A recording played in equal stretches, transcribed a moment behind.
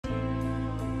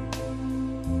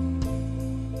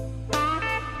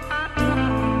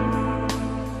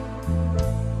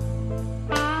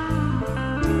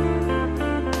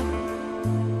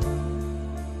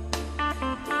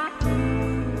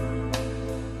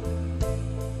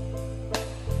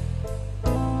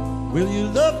Will you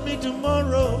love me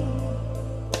tomorrow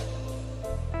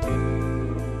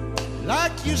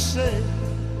like you said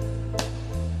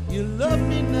you love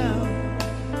me now?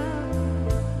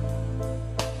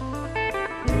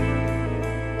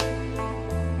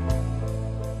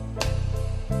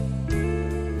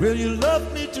 Will you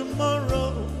love me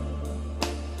tomorrow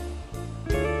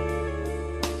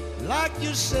like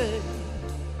you said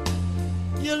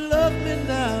you love me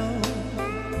now?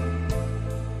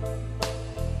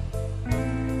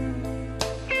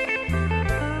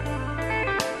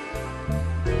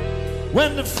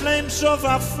 When the flames of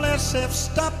our flesh have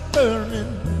stopped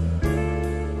burning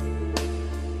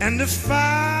and the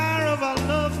fire of our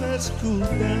love has cooled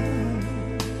down,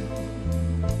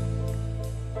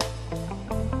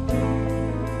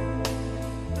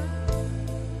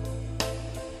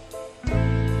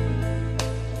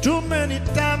 too many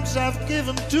times I've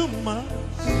given too much.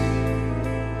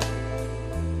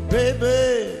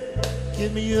 Baby,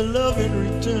 give me your love in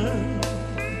return.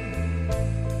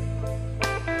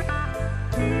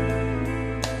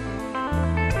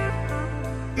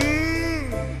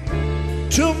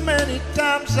 Too many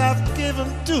times I've given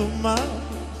too much.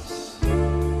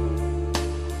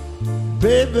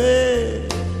 Baby,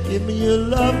 give me your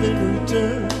love in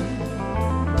return.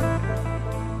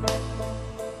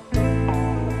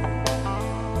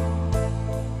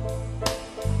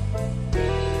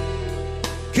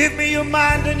 Give me your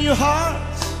mind and your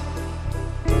heart,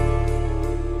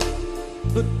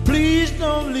 but please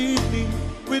don't leave me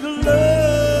with a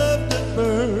love that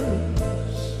burns,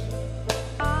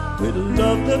 with a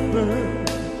love that burns.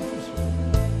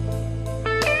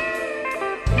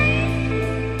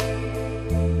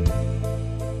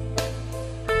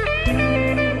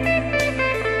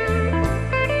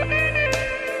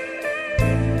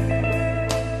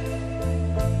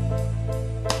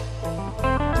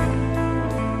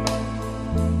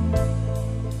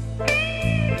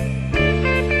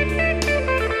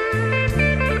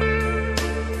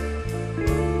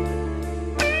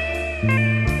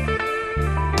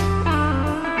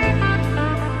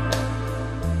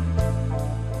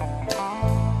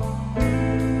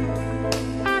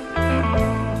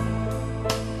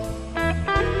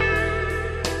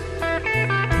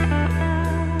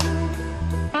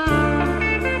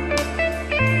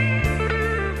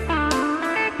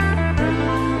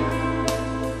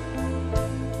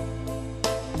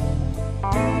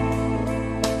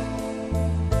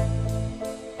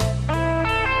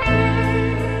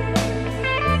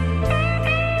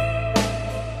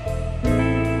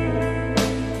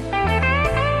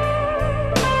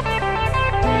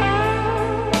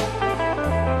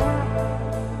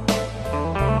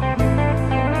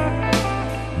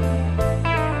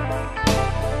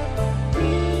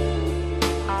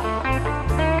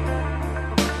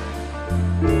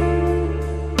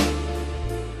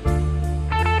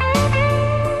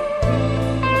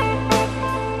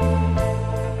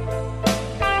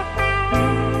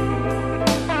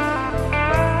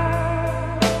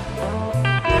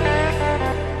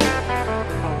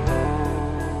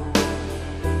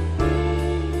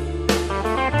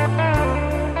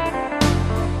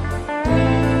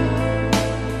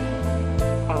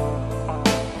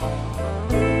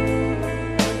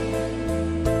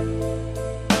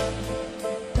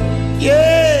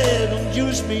 Yeah, don't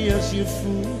use me as your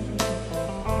fool.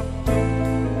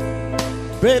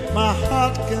 Babe, my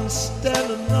heart can't stand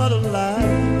another lie.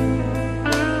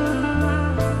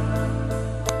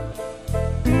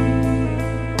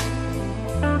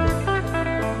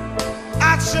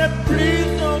 I said, please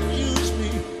don't use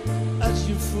me as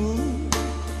your fool.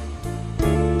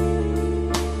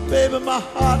 Baby, my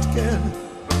heart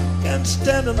can't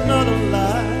stand another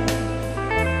lie.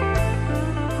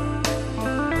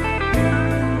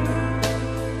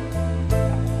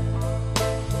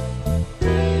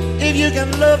 If you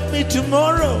can love me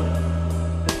tomorrow,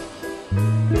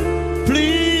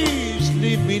 please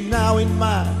leave me now in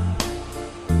my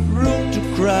room to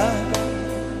cry,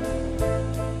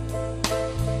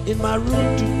 in my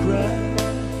room to cry.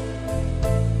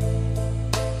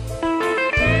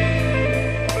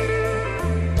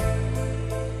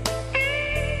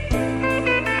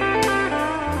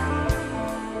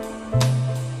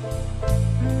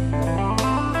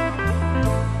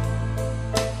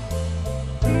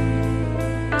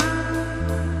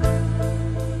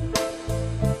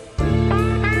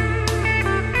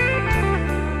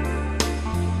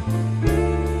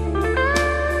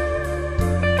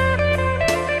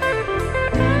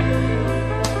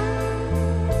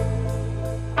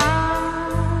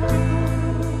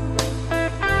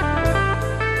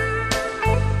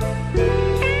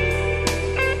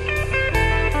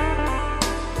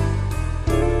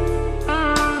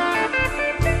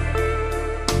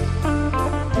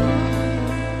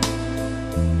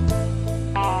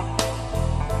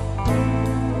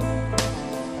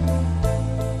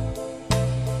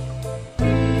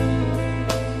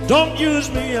 Don't use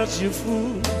me as your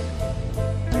fool.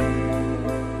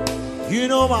 You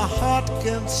know my heart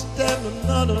can't stand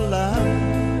another lie.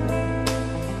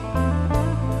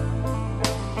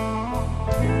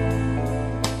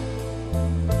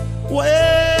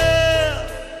 Well,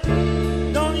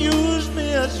 don't use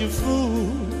me as your fool.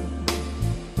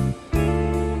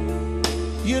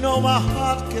 You know my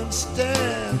heart can't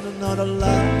stand another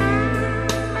lie.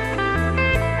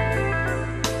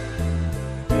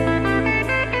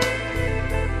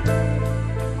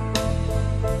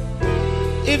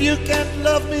 If you can't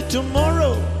love me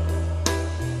tomorrow,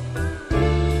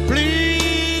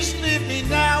 please leave me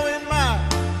now in my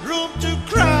room to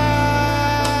cry.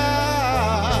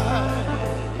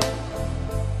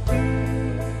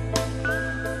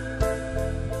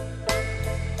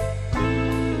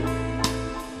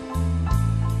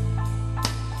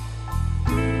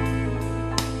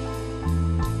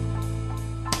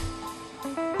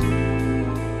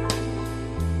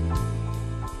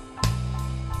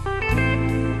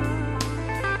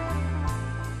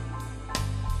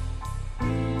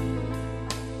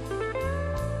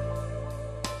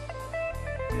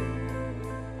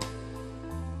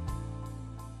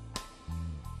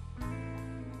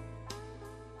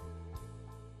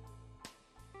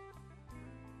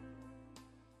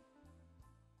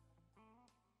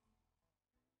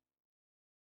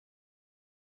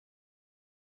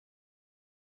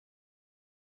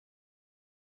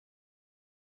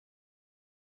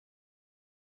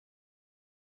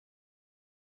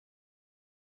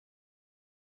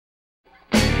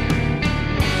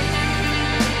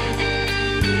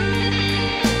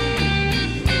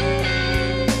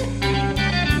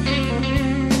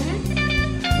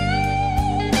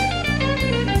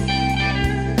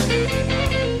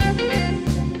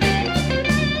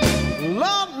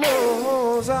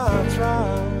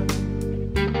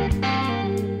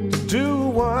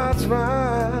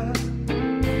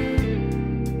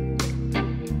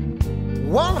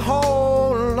 One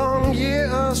whole long year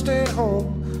I stayed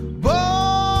home,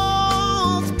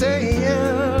 both day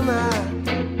and night,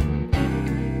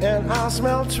 and I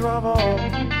smelled trouble.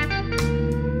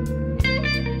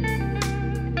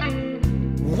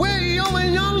 Way over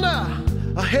yonder,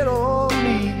 ahead of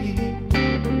me.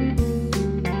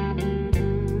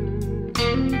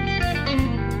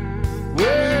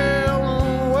 Well,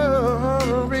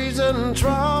 worries and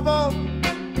trouble,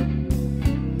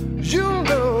 you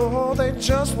know they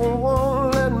just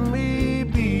won't let me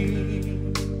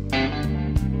be.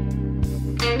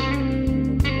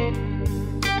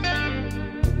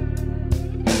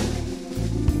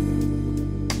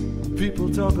 People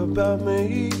talk about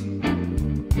me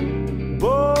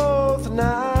both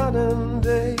night and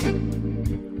day.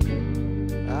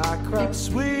 I cry,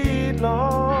 sweet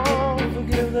Lord,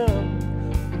 forgive them,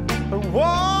 and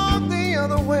walk the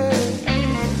other way.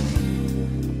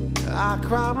 I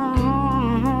cry,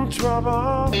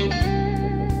 trouble.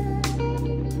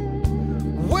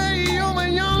 Way over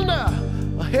yonder,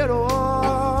 ahead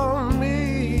of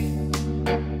me.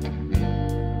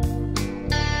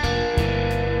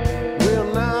 Well,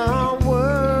 now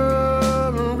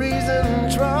worries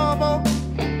and trouble,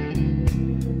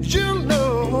 you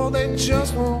know they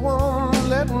just won't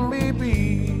let me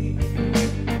be.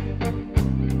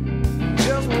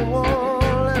 Just won't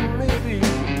let me be.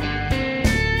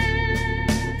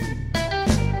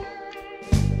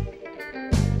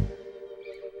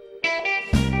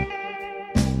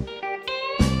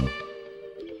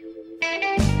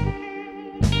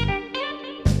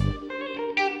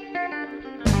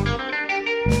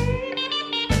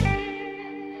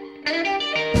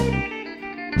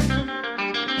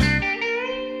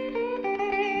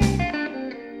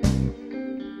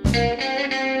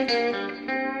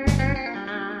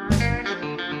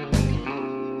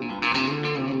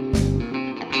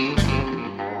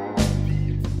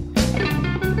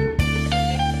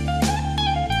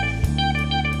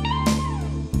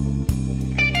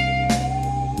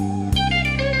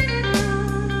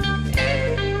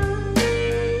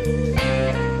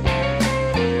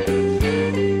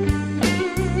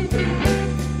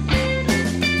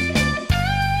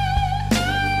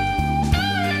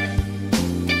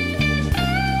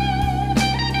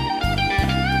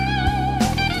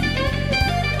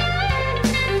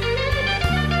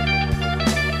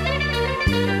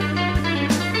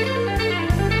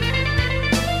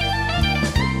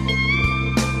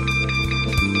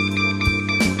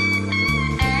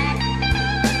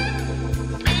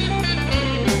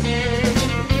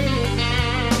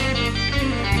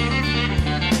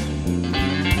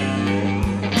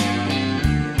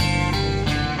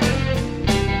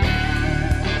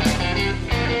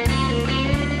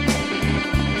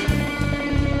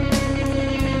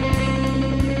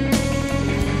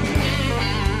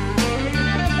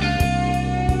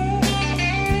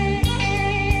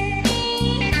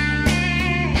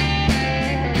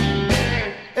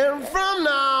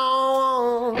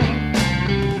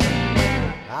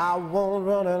 I won't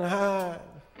run and hide.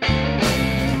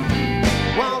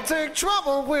 Won't take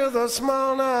trouble with a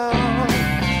smile now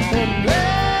and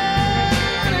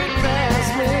let it pass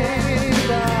me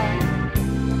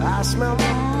by. I smell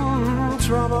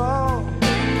trouble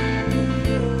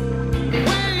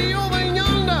way over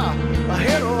yonder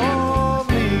ahead of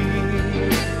me.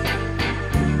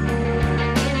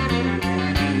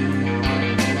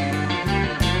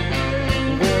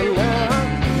 Well,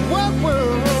 what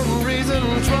will reason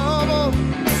trouble?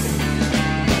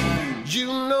 You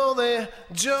know they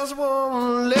just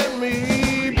won't let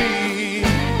me be.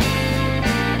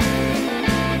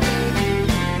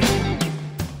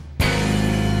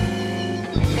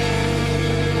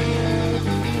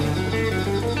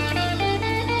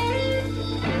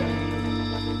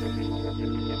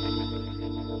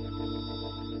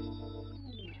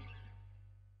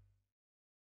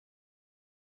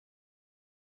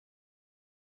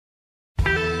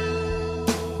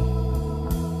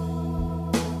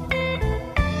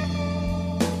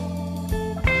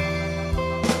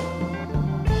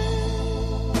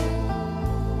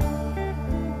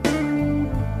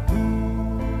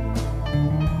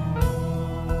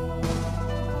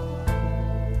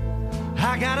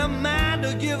 I got a mind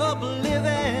to give up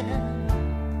living,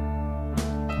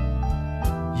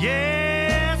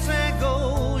 yes, and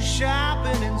go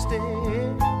shopping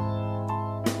instead.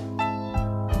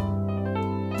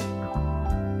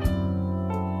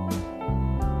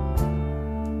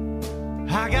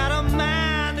 I got a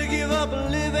mind to give up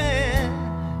living,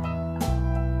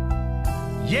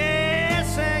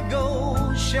 yes, and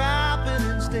go shopping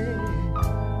instead.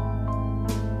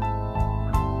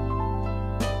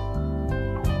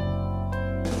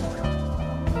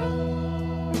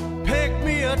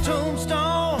 A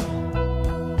tombstone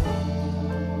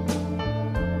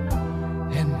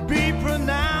and be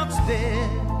pronounced dead.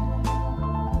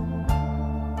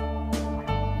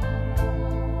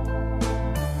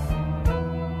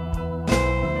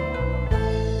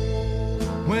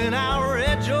 When I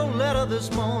read your letter this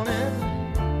morning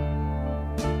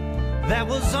that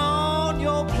was on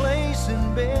your place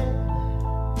in bed,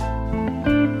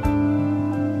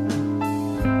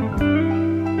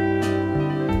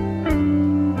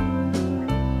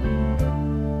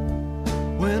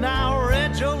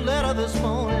 this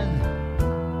morning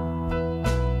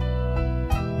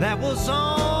that was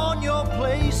on your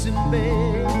place in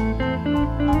bed,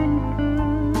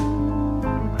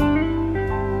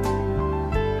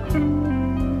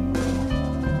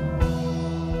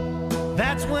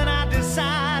 that's when I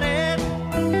decided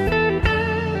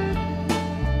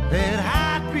that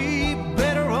I'd be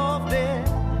better off dead.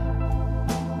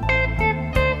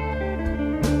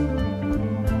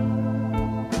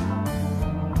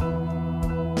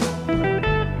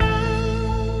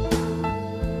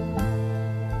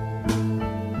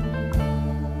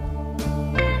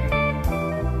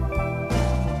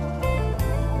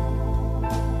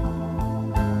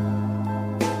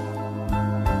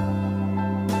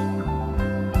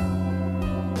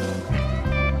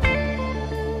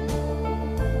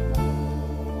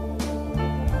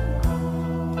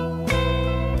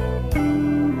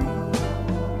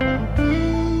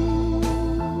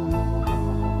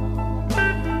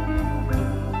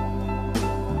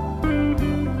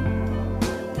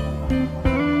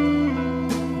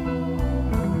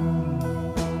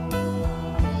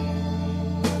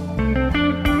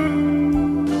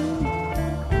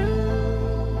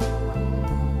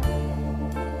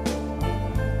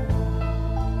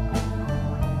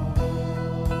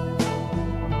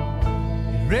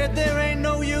 Read there ain't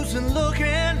no use in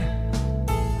looking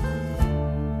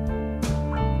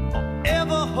or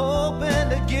ever hoping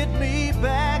to get me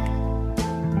back.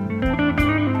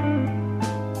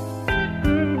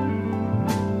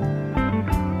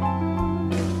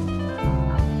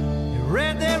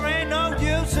 Read there ain't no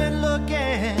use in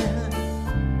looking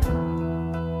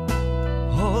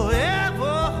or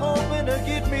ever hoping to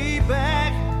get me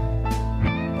back.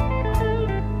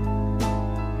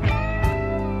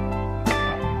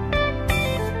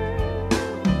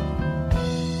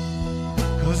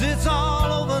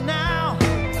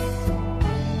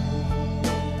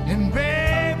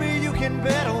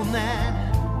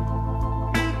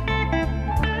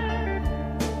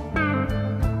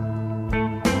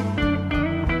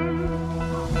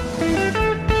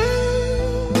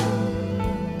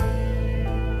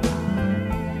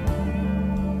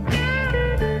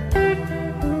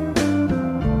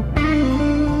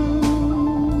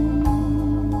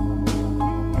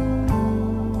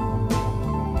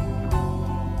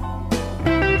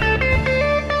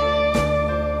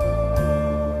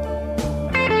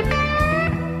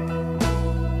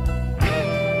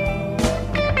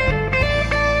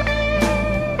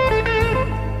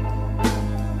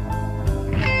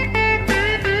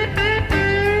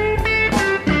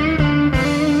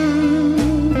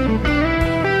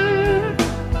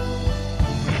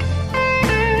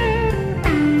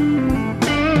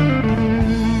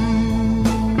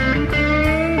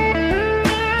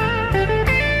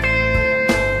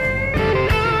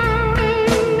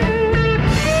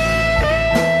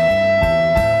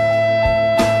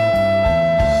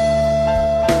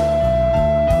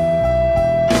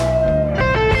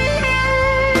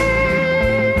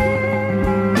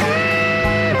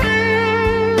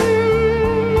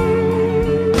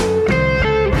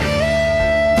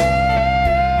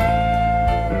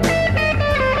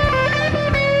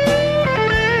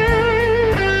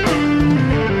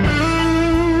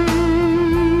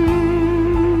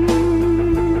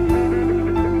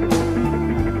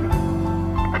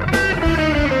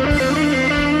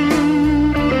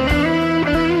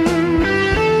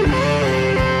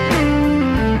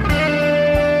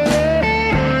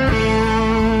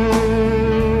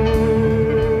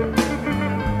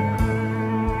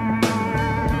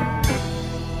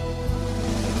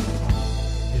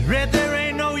 Red, there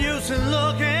ain't no use in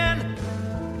looking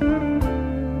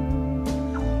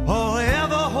or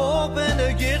ever hoping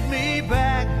to get me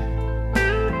back.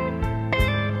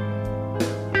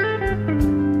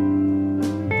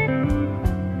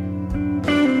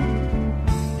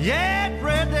 Yeah,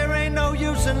 Red, there ain't no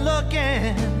use in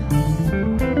looking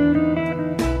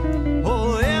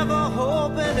or ever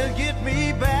hoping to get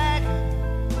me back.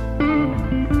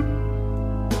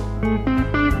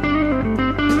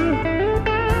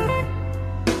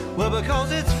 Well,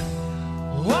 because it's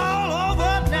all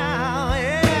over now,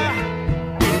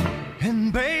 yeah.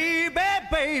 And baby,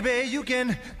 baby, you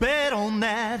can bet on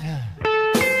that.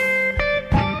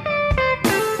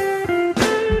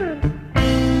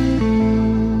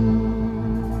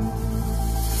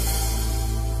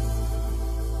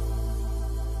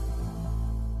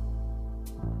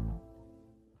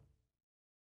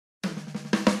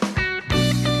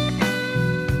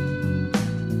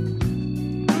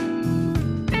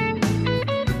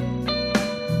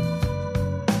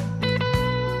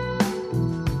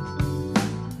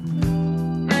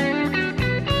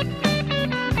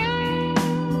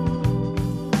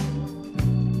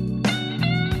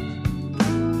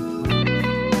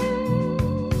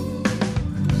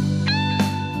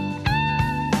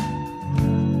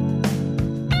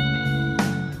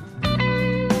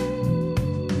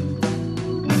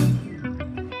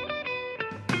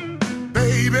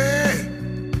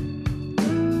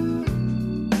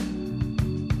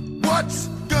 What's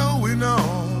going on?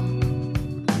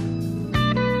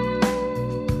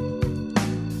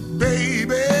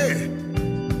 Baby,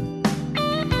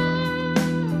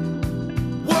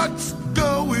 what's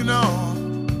going on?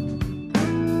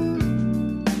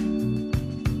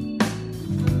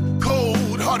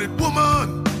 Cold-hearted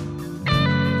woman,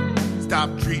 stop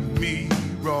treating me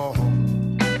wrong.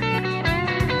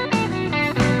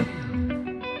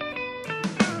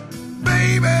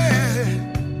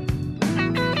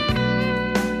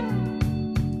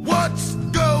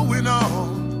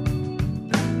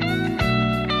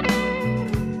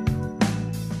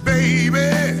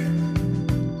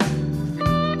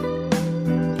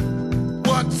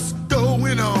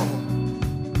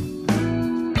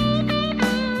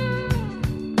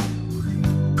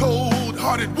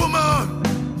 Cold-hearted woman,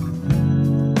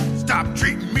 stop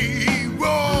treating me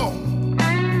wrong.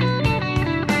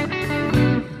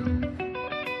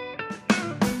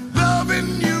 Loving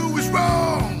you is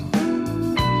wrong.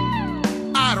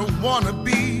 I don't wanna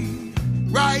be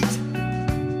right.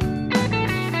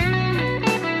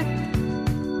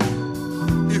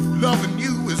 If loving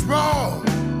you is wrong,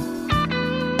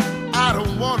 I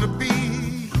don't wanna be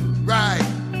right.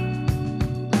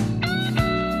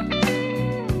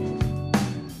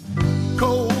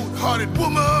 Cold-hearted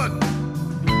woman,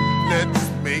 let's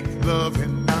make love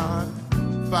and not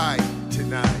fight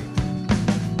tonight.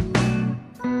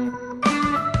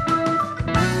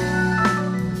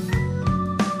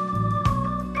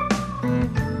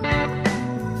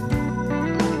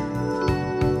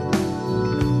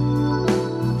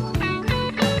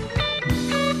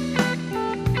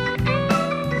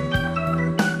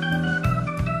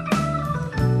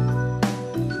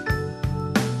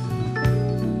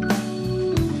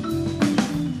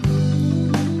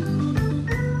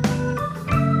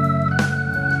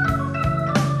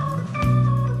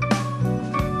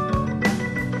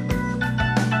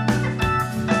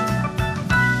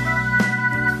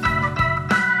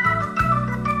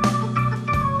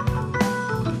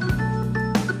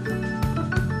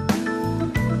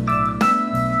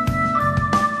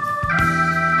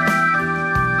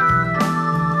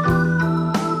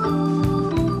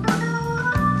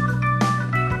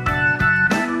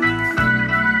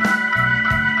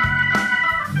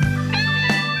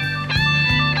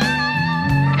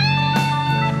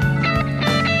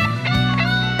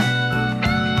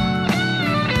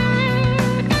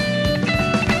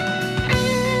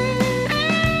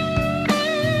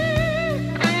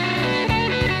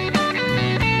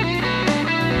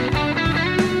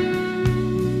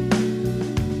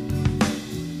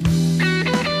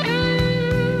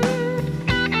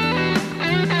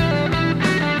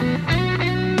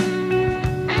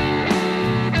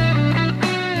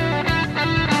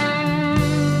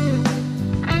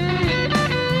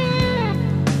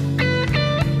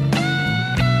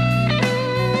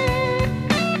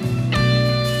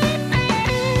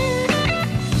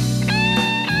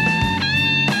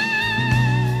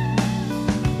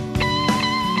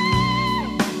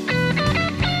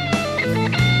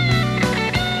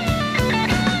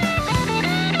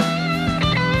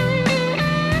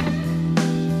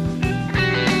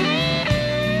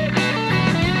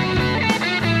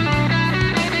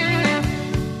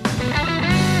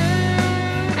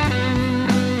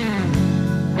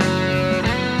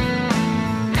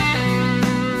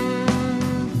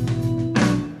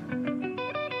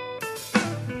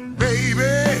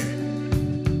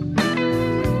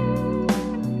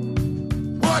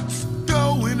 What's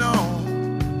going on?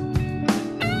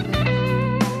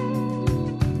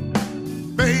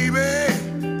 Baby,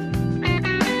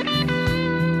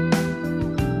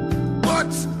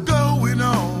 what's going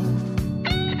on?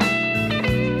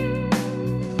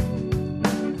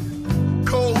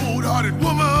 Cold-hearted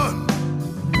woman,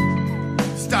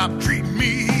 stop treating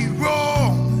me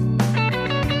wrong.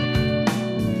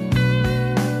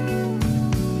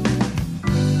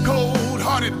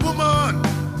 Cold-hearted woman,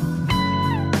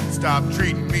 stop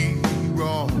treating me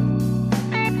wrong.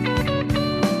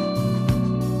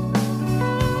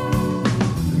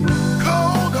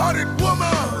 Cold-hearted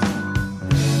woman,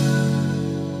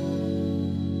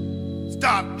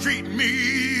 stop treating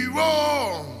me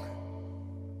wrong.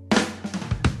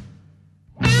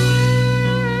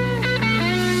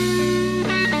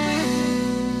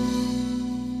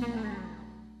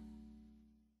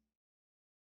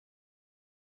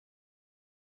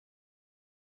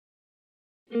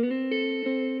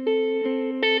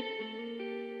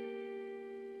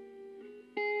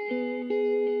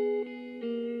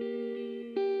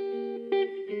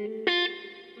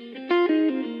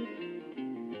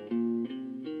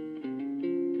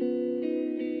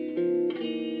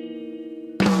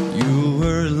 You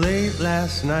were late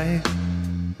last night,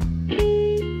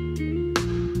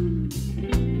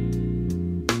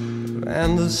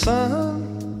 and the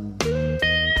sun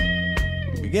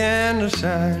began to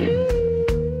shine.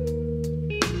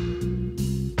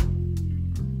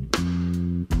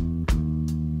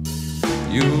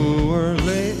 You were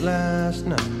late last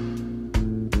night,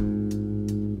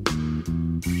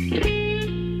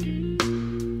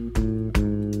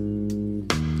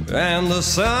 and the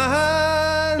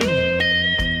sun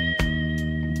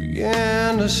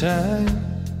began to shine.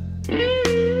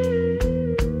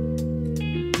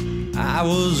 I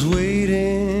was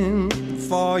waiting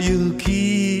for your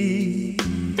key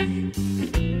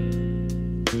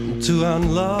to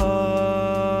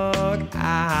unlock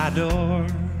our door.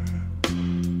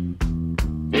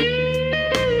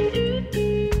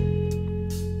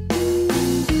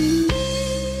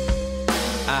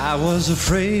 I was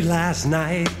afraid last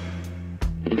night,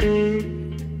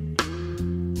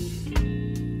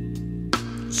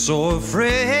 so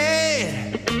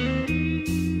afraid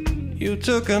you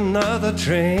took another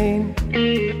train.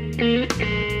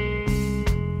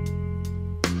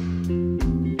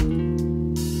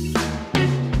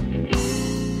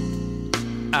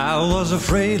 I was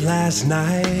afraid last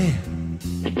night,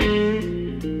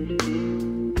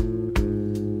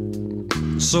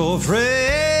 so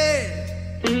afraid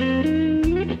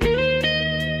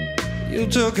you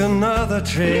took another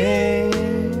train.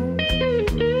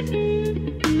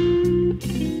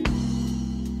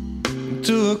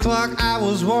 2 o'clock I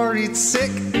was worried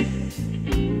sick.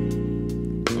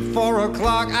 4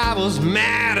 o'clock I was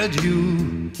mad at you.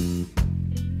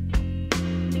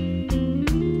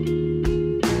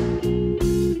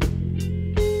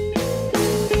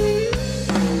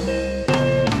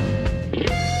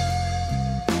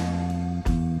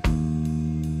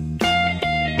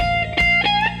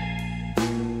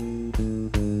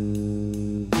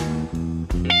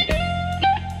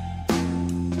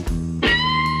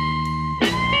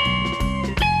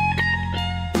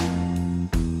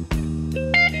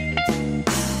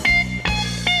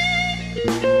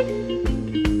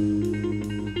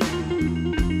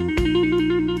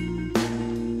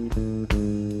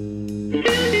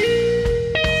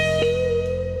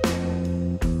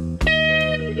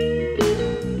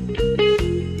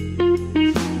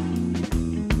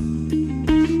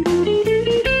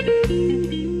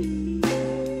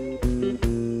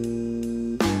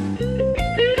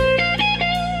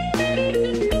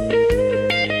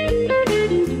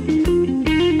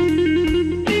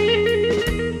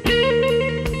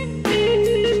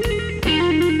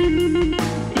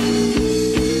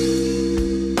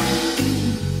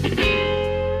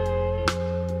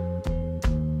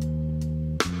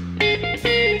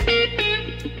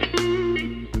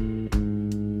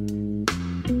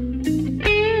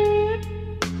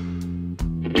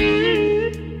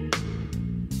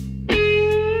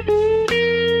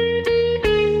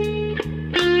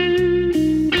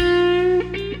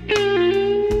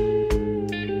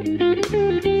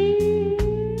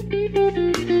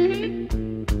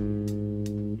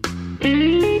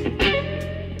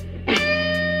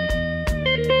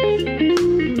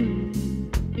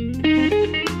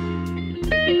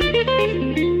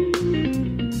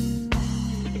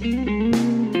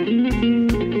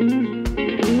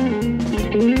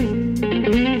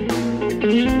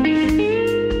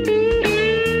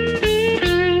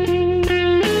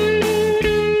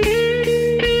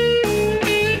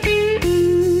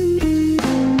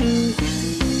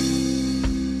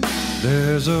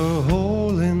 There's a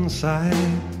hole inside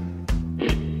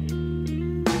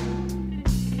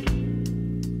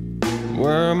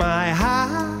where my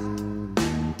heart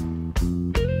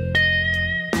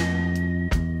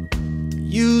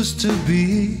used to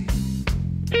be.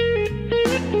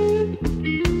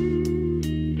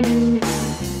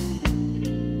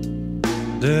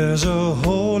 There's a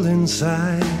hole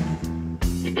inside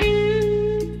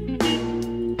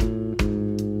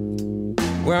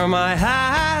where my heart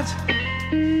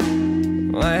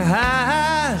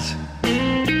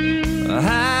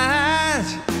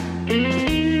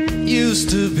used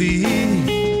to be.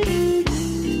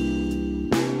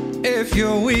 If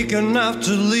you're weak enough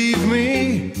to leave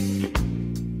me,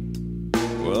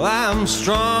 well, I'm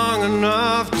strong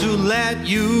enough to let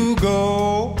you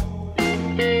go.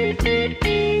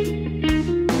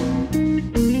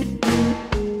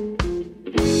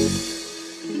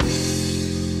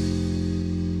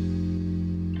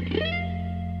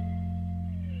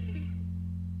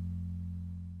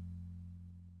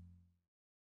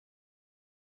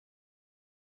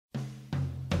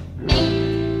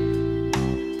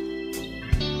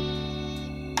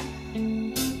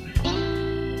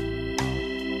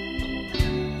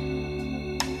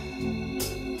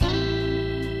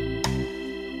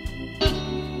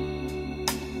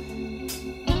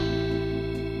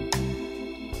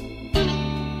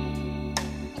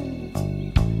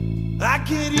 I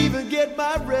can't even get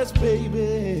my rest,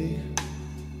 baby,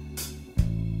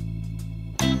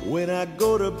 when I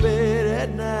go to bed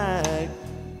at night,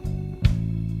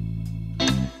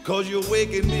 'cause you're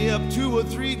waking me up 2 or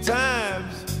 3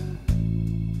 times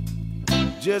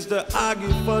just to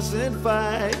argue, fuss, and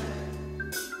fight.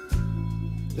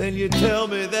 Then you tell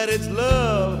me that it's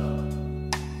love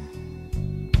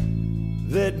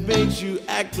that makes you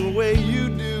act the way you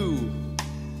do.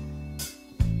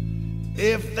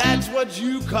 If that's what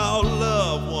you call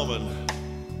love, woman,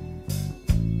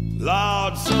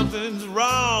 Lord, something's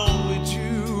wrong with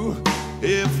you.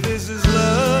 If this is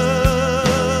love,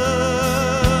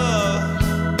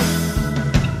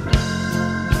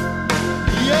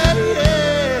 yeah,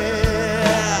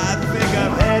 yeah, I think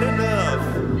I've had enough.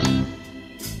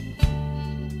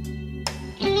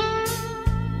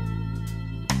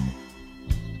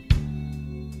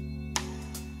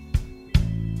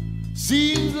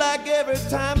 Seems like every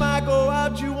time I go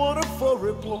out you want a full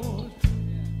report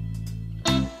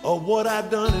of what I've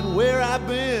done and where I've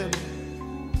been.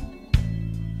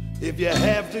 If you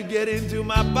have to get into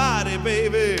my body,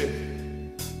 baby,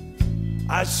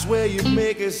 I swear you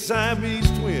make us Siamese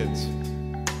twins.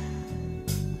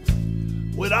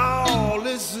 With all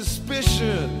this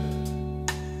suspicion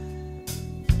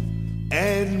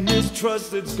and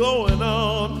mistrust that's going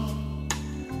on,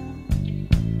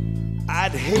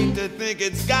 I'd hate to think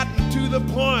it's gotten to the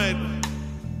point.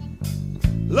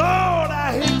 Lord,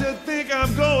 I hate to think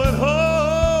I'm going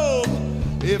home.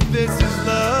 If this is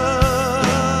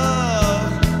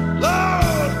love,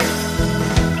 Lord,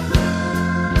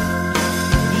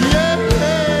 yeah,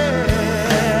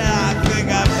 I think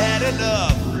I've had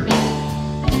enough.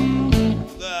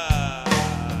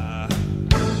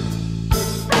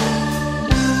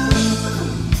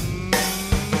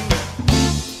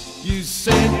 You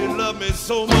said you love me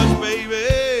so much,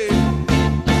 baby,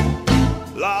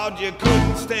 Lord, you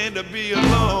couldn't stand to be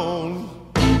alone.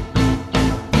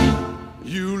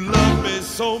 You love me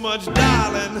so much,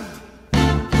 darling,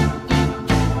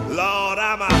 Lord,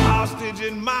 I'm a hostage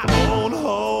in my own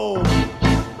home.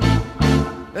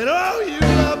 And oh, you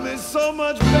love me so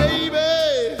much,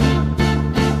 baby,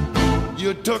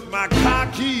 you took my car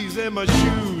keys and my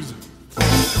shoes.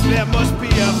 There must be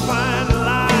a fine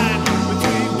line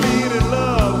between being in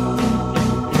love,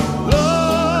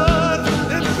 Lord,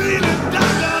 and being a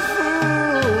doggone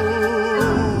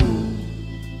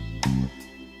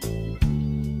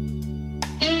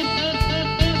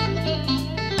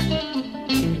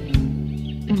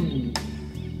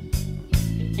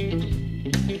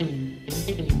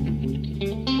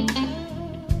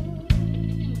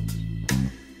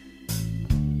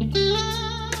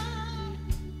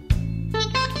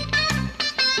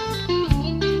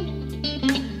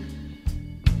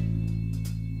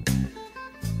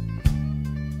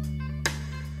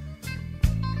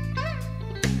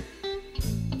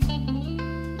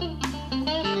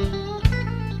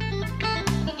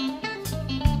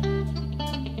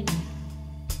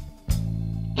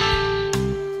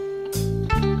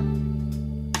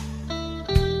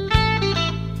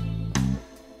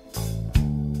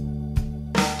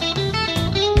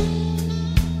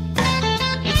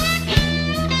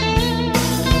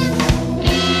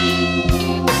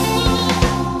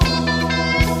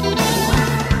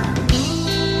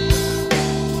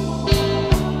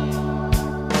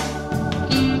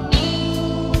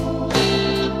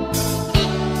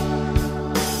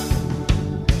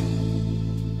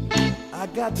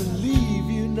leave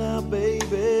you now,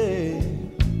 baby,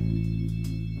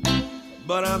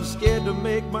 but I'm scared to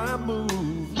make my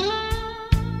move,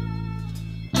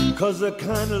 'cause the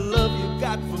kind of love you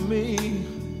got for me,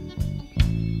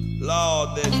 Lord,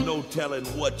 there's no telling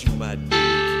what you might do.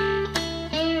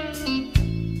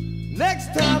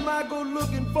 Next time I go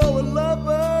looking for a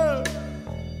lover,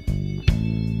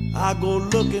 I go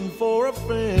looking for a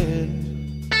friend.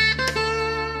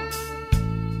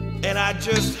 And I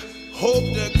just hope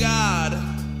to God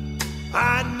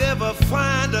I never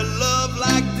find a love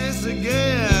like this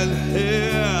again.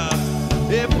 Yeah,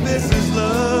 if this is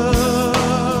love.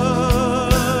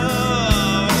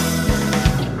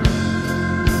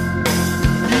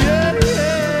 Yeah,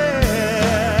 yeah,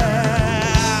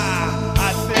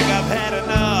 I think I've had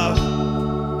enough.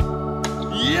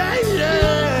 Yeah,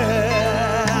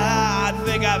 yeah, I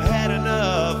think I've had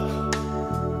enough.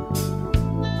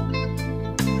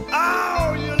 Oh,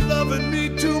 you're loving me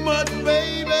too much, baby.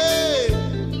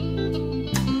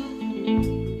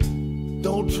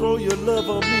 Don't throw your love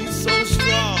on me so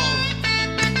strong.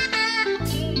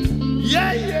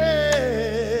 Yeah, yeah.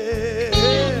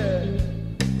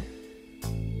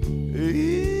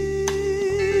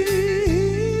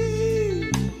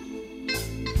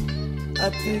 I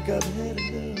think I've had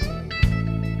enough.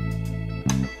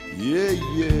 Yeah,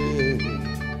 yeah.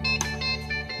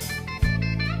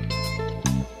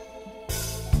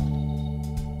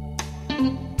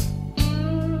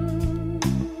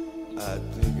 I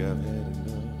think I've had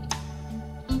enough.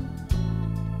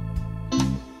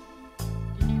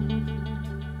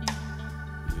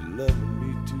 You're loving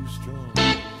me too strong.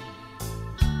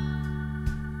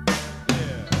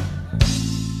 Yeah.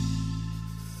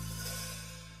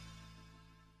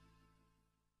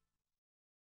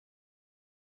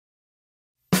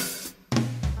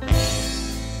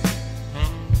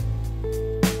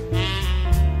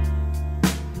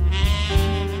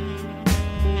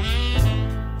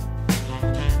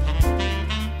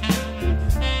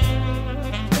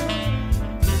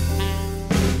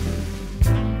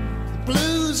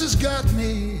 Has got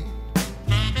me,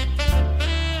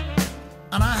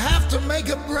 and I have to make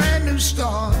a brand new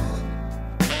start.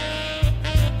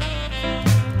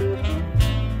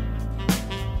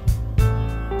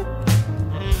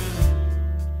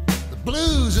 The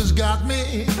blues has got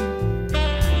me,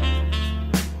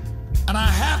 and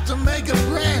I have to make a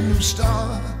brand new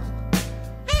start.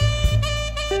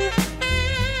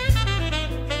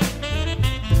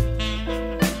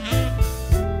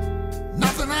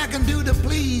 I can do to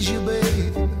please you,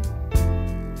 babe,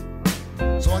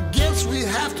 so I guess we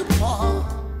have to part.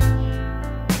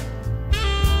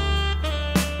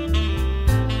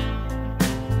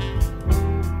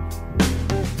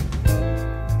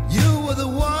 You were the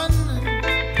one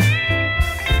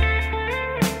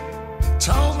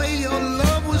told me your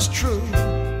love was true,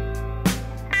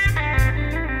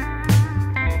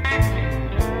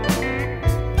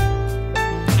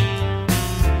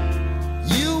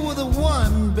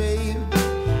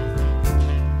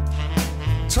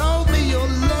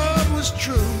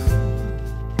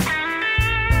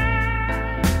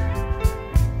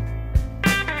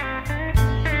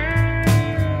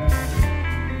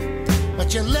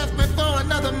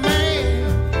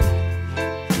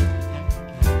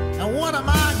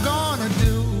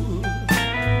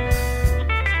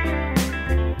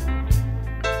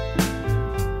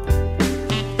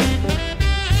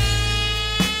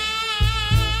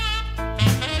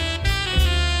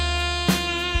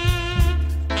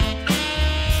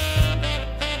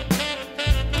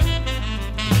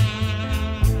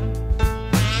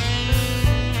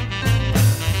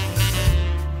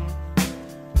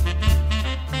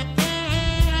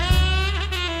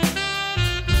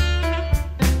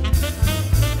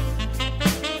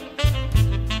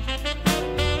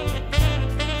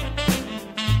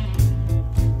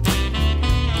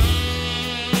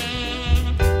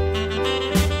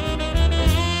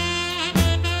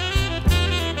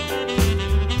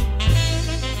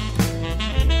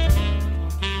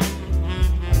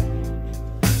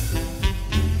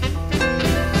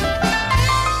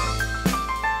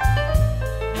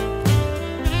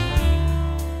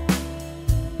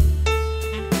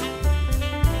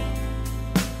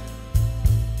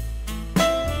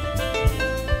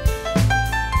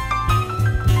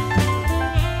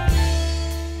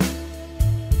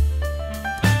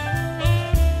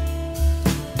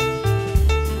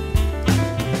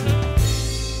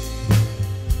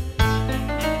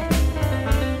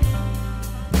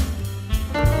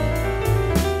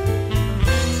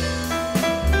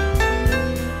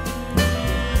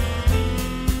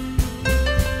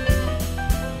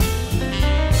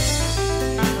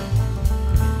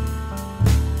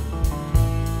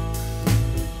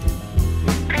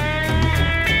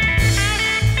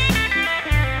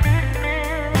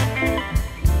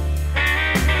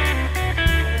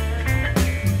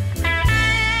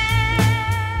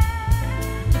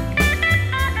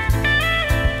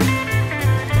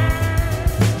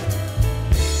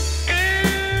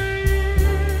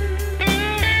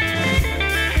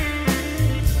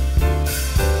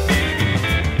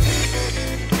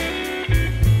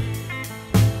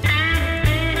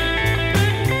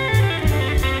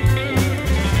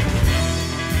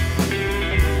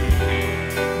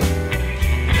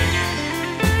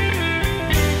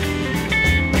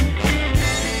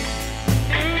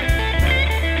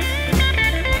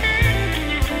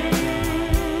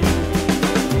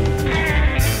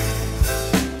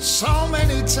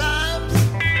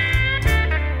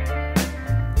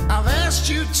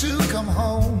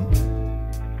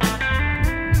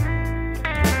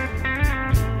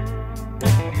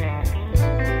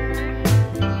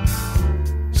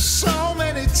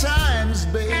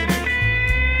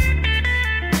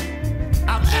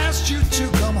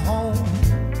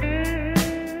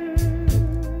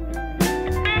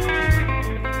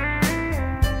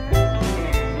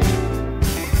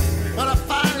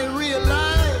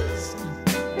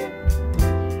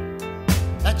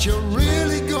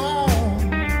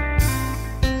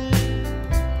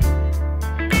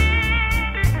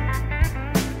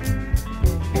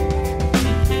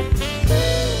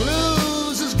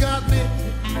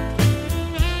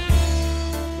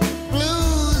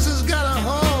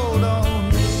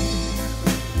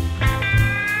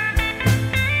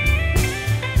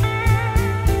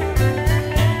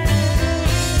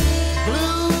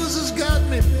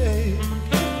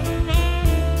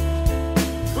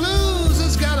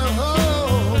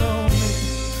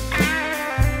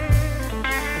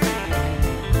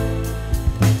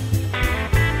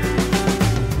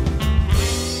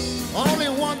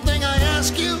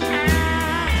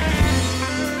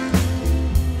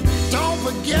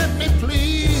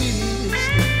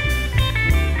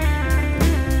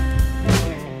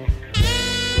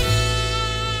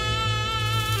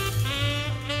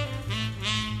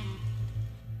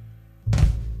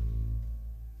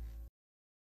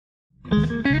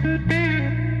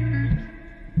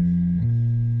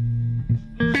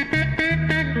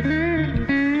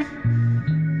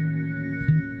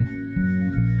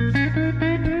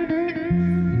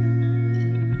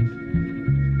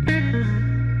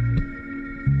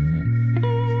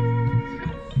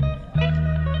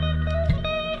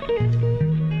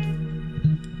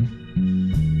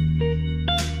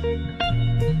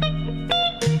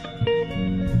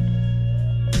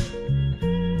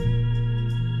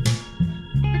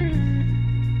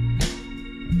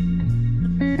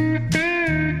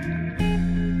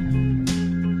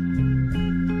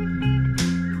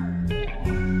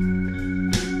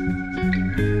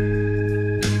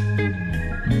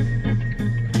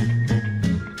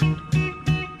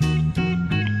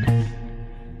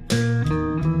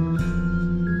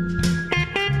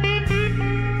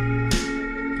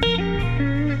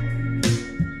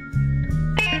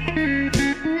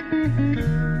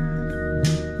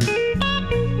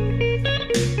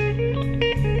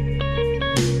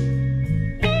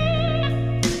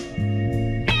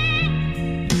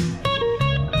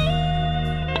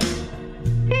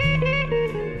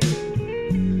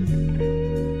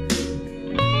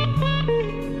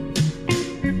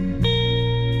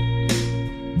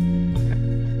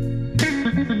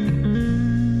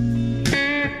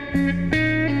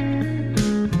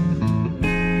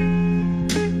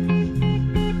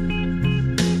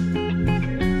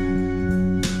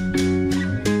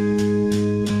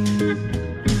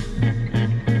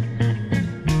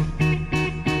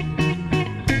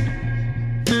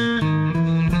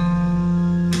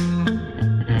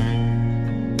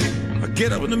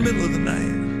 get up in the middle of the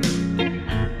night,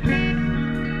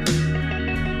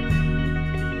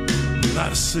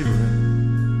 light a cigarette.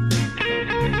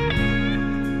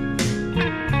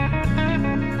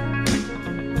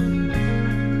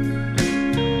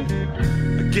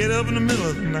 I get up in the middle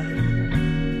of the night,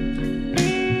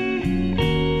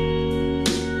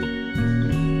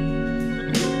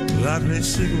 light me a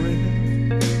cigarette.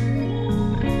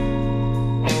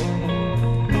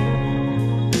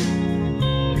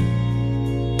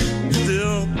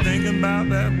 Thinking about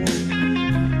that woman,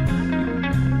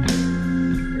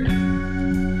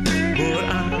 but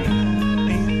I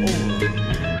ain't over.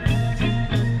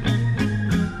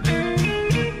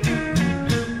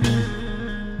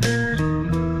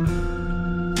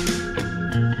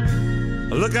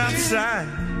 I look outside,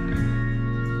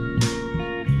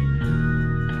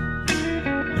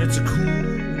 it's a cool,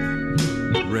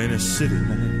 rainy city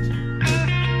night.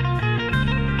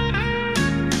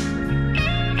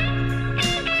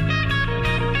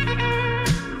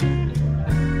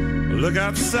 Look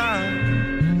outside,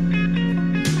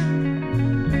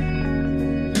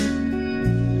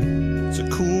 it's a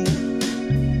cool,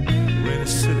 rainy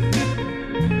city.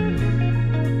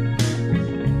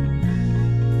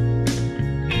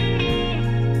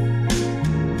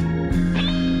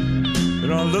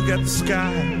 And I look at the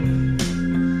sky,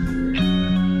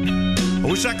 I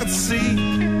wish I could see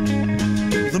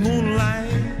the moonlight.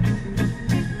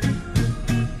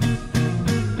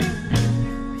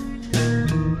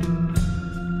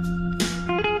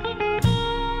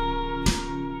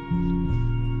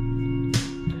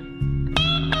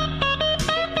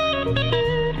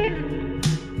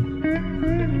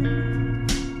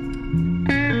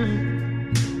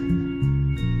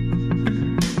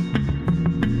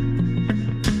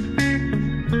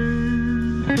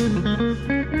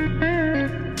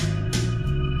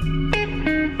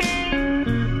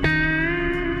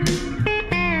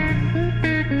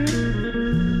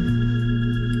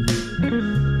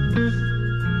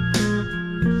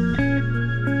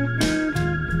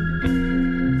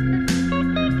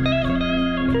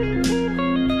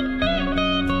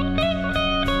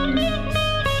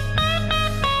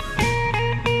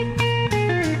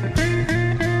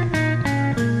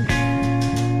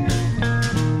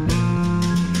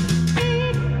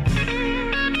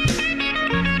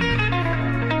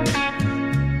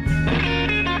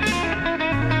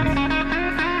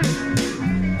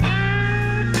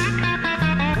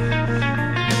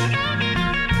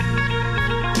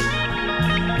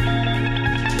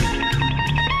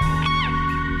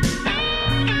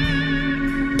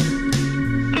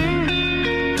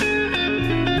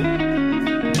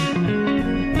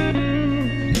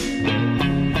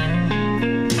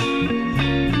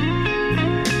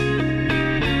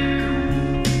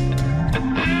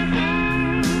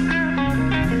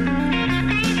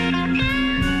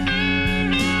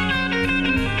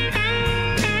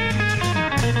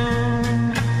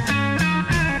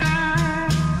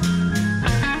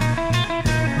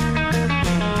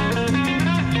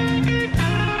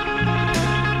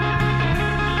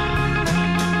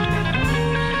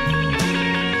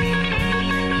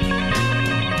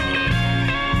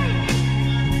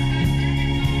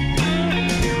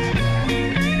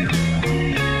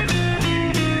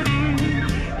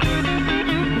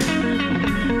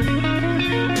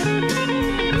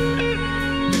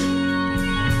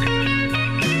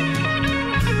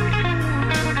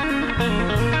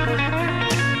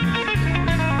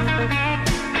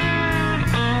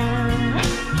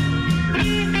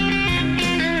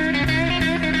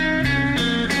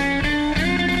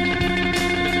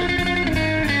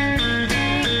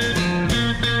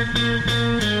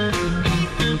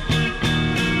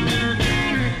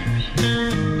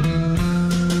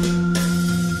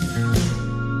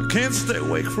 Can't stay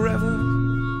awake forever,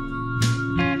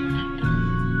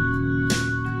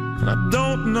 and I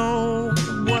don't know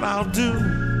what I'll do.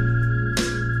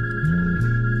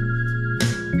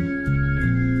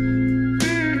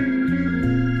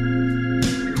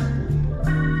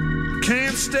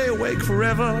 Can't stay awake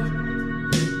forever,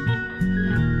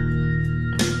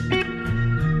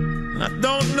 and I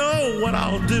don't know what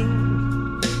I'll do.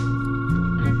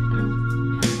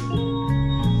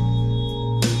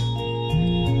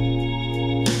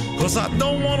 'Cause I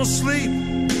don't want to sleep,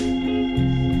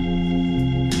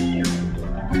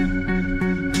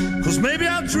 'cause maybe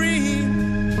I'll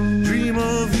dream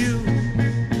of you.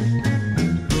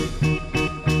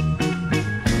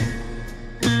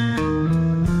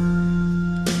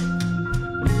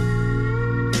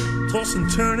 Toss and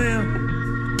turning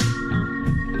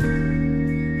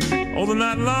all the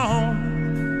night long.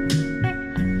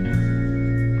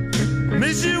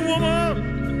 Miss you, woman,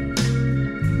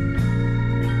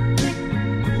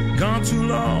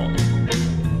 long.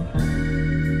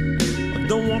 I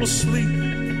don't want to sleep.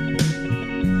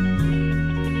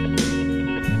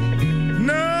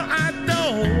 No, I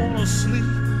don't want to sleep.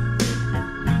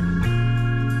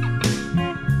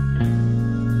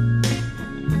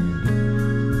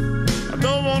 I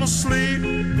don't want to sleep.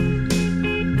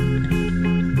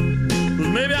 'Cause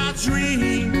maybe I'll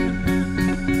dream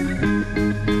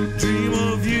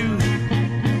of you.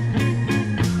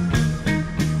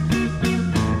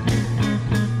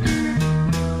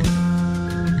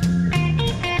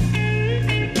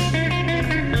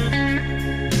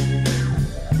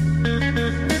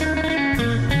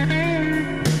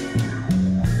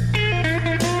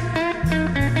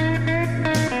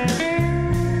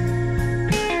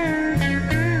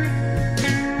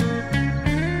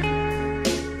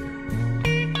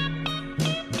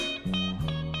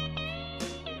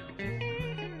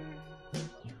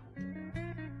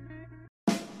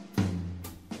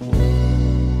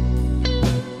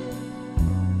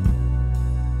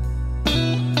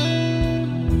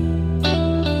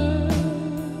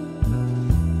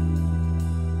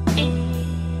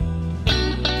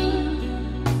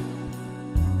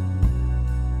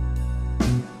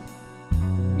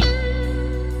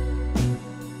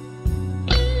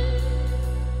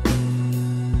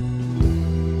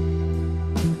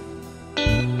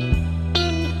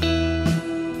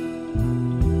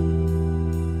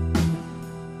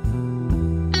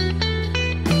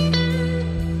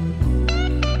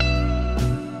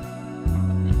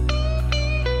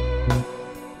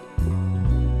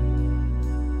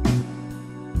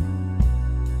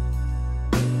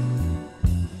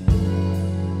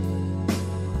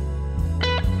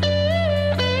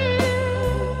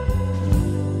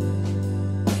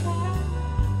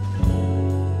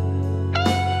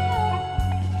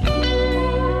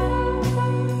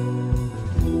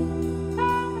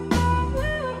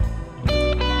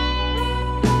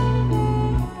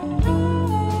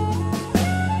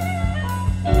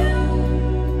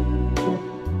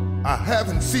 I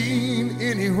haven't seen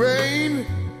any rain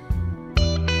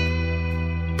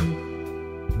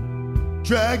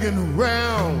dragging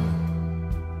around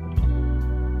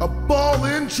a ball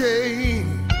and chain.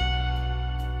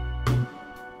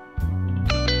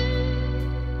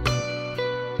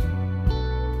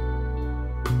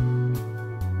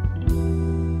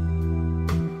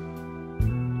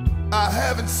 I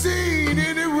haven't seen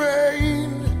any rain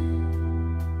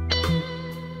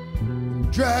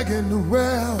dragging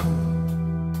around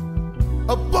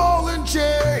a ball and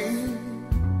chain.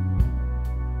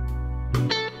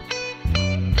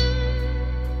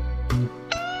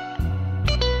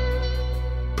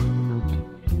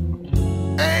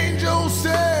 Angel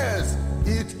says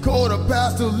it's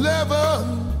 11:15.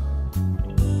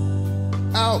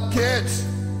 I'll catch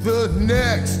the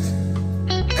next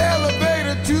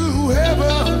elevator to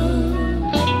heaven.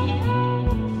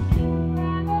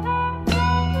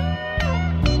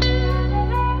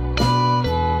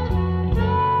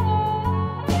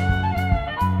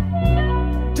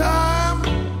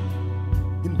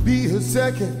 Be a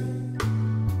second,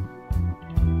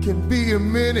 can be a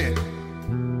minute,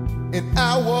 an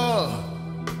hour,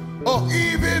 or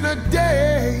even a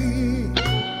day.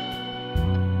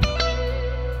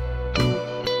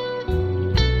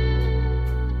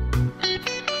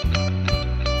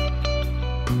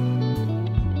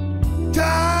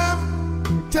 Time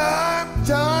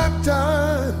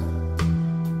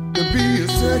can be a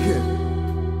second,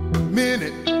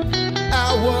 minute,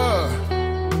 hour,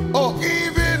 or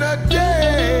even a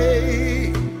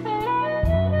day.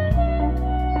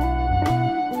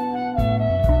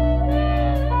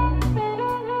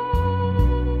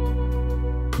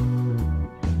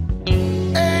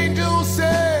 Angel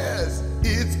says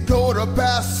it's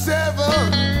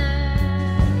 7:15.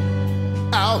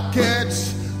 I'll catch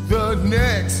the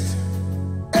next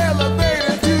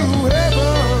elevator to heaven.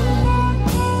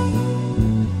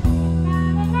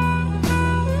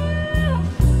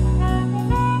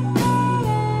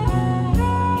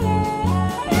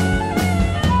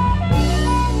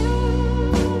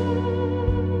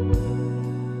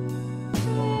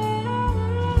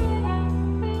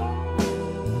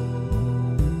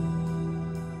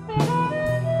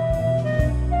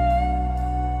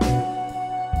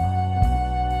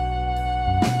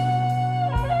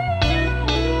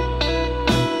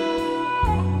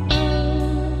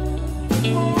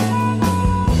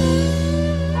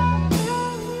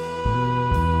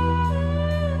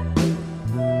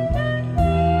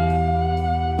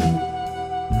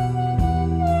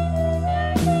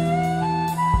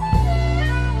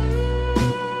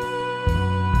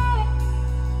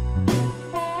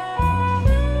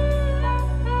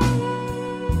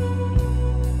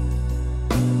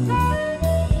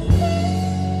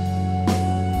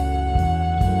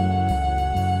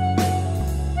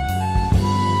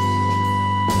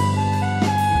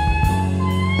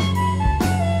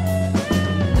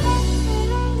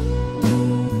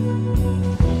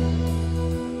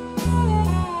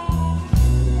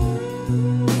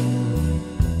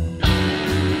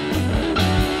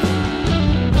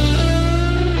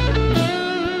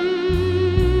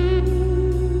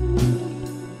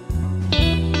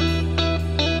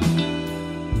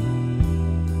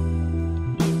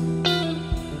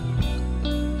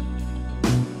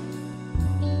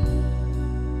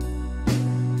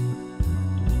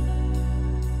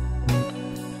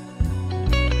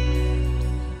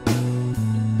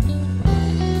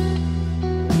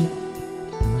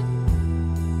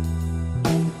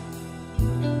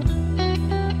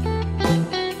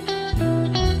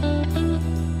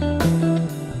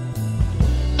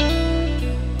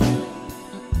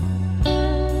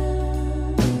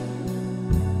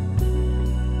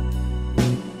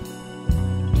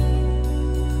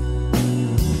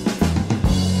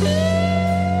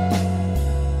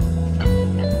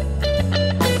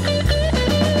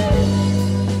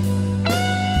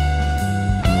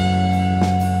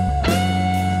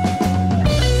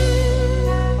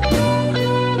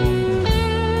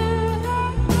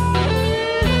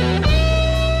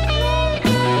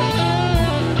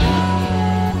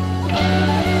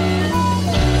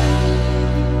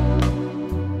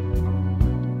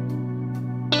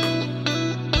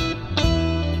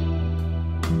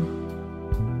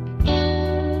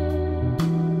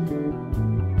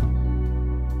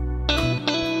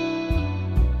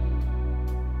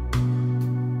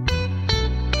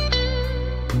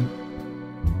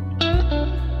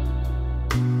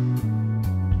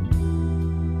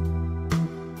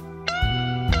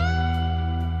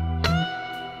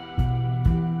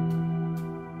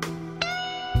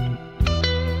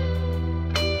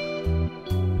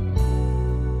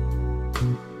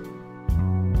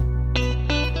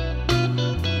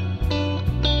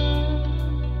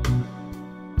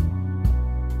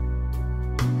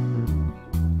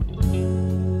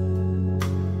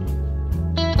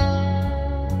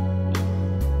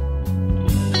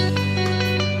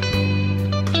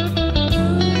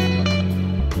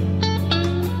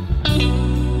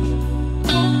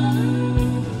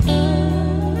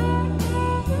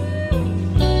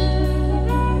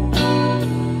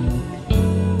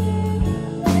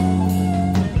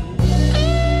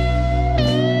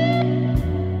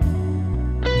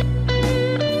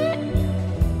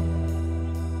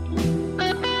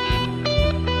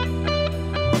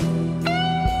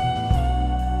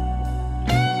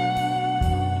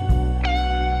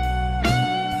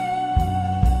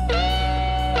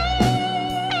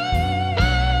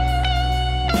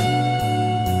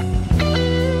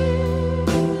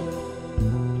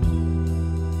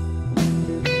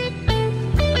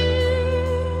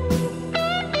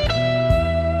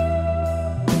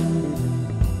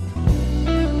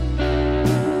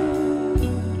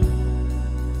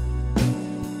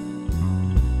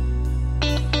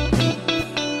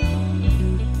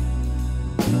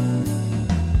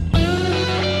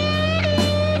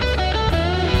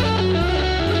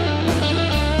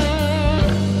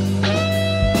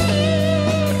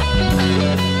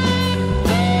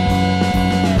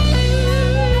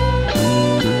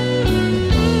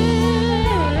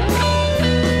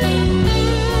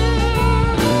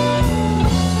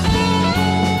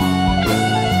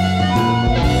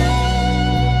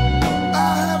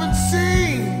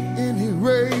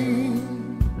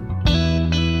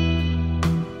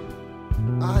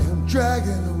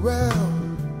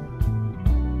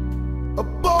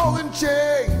 and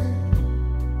chain.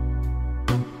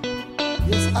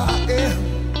 Yes, I am.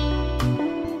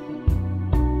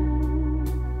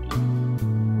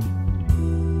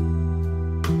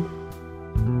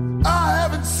 I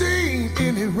haven't seen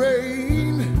any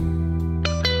rain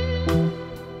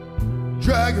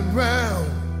dragging round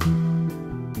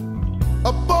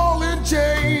a ball and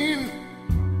chain.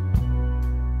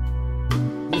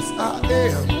 Yes, I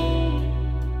am.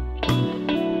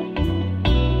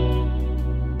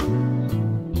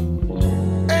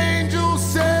 Angel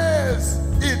says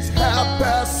it's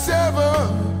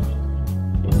 7:30.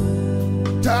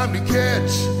 Time to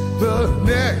catch the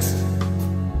next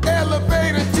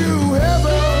elevator to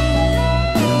heaven.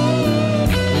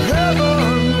 Heaven.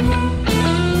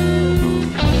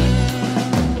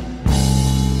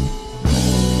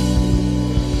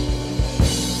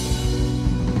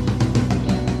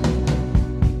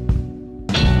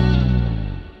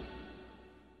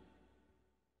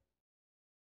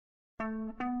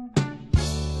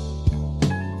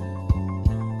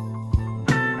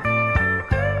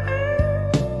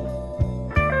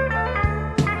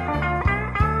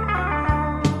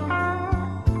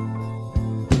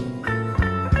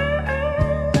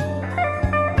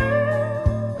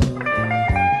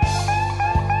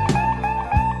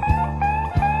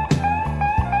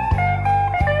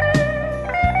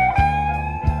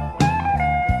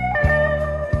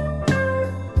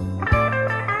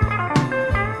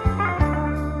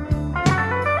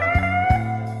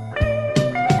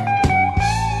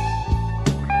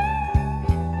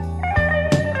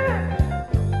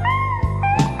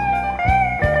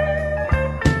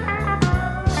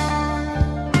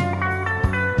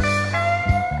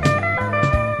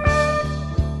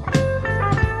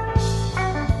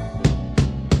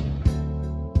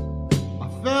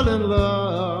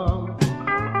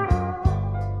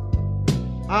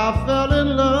 I fell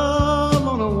in love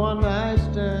on a one-night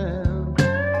stand.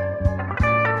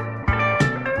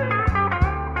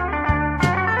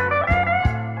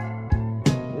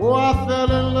 Oh, I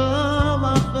fell in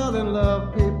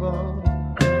love, people.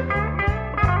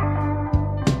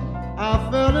 I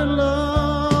fell in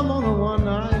love on a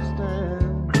one-night stand.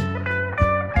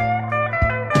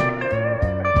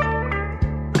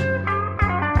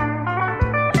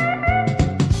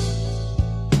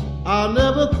 I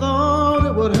never thought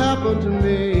it would happen to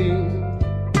me.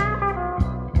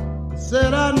 I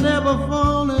said I'd never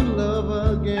fall in love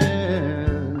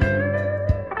again.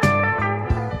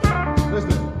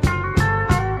 Listen,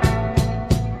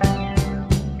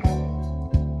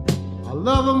 I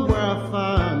love them where I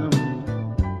find them.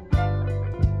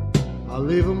 I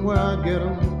leave them where I get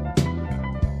them.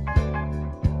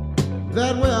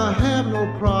 That way I have no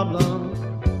problems.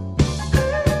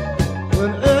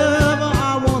 Whenever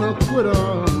I wanna quit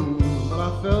them, but I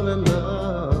fell in love.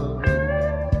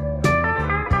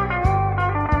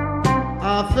 I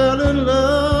fell in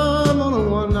love on a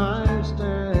one-night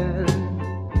stand.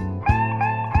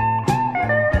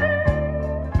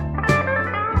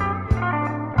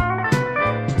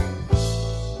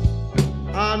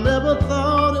 I never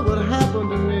thought it would happen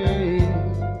to me,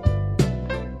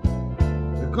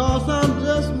 because I'm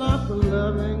just not the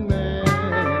loving man.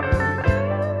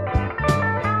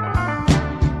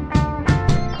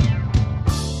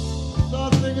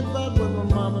 Start thinking about what my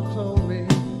mama told me,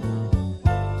 a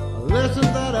lesson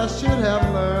that I should have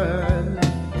learned.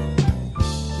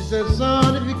 She said,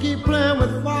 son, if you keep playing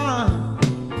with fire,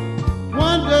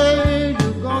 one day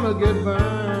you're gonna get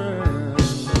burned.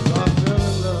 So I fell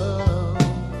in love.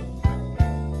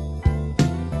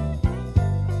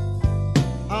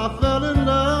 I fell in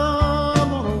love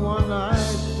on a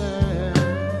one-night stand.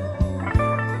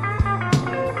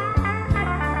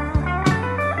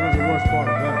 Here's the worst part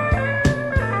of that.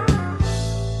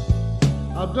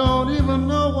 I don't even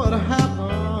know what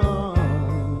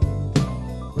happened,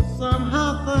 but somehow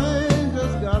things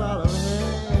just got out of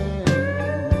hand.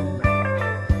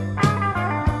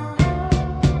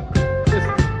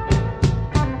 Listen,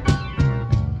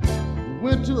 we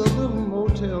went to a little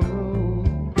motel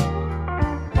room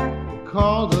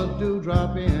called a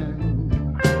Dewdrop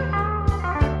Inn.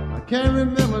 I can't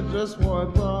remember just what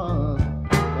it was,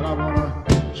 but I wanna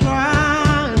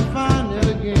try and find it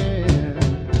again.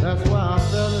 That's why I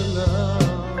fell in love.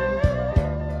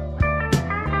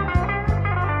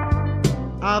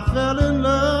 I fell in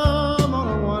love on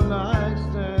a one-night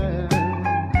stand.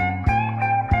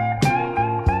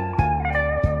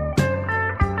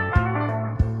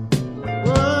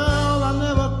 Well, I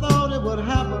never thought it would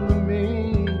happen to me,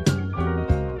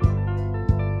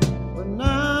 but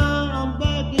now I'm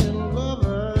back in love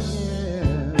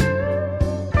again.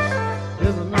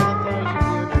 Here's another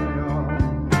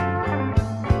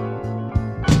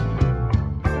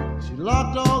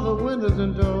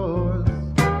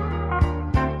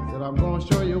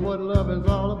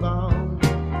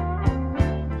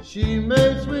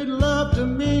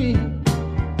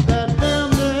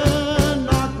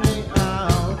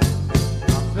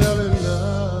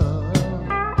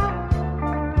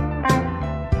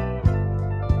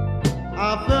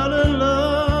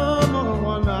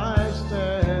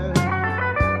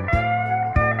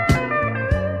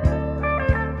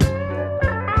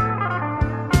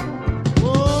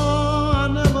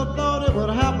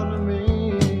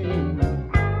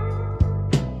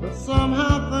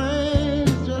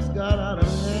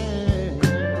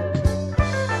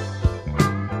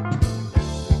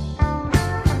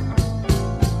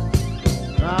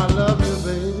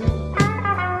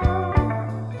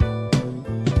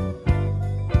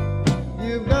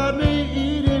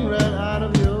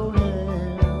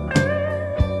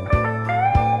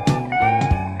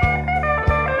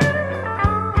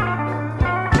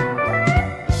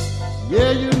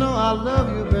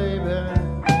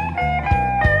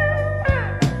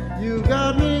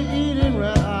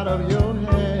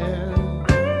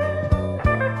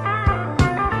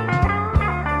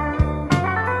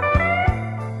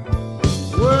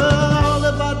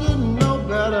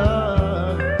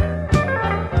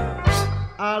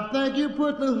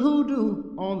put the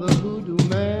hoodoo on the hoodoo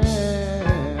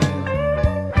man.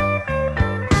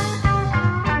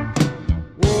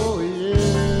 Oh yeah.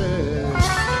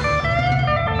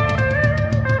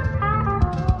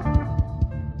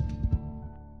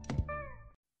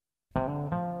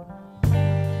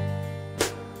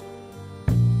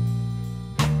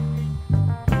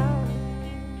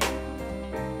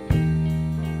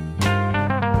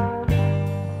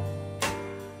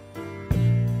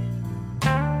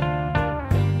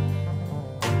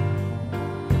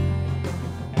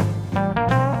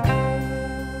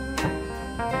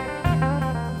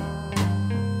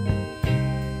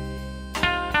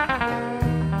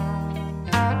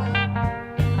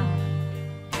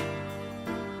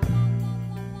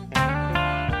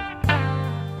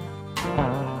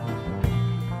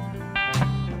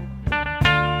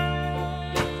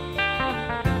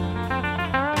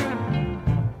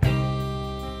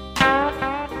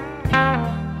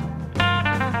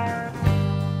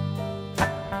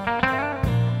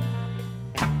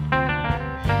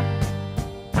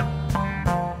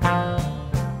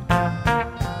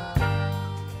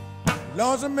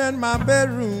 Lonesome in my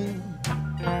bedroom,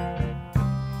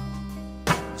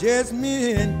 just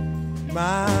me and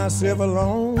myself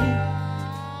alone.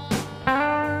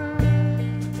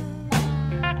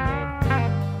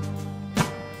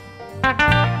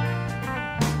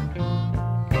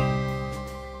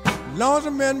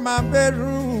 Lonesome in my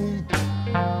bedroom,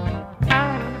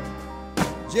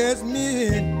 just me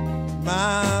and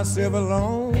myself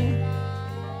alone.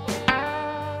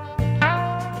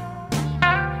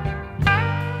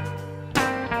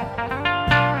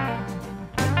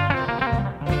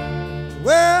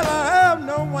 Well, I have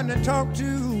no one to talk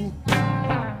to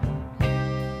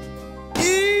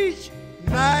each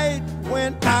night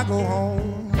when I go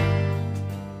home.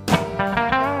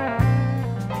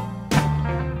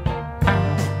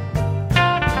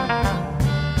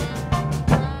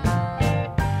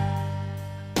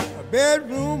 A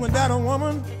bedroom without a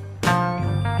woman,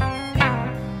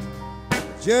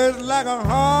 just like a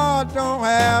heart don't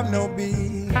have no beat.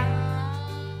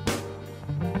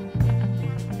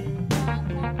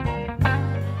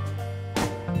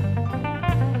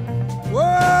 Whoa,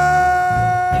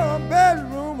 a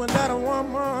bedroom without a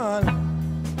woman,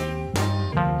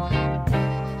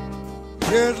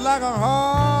 just like a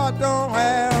heart don't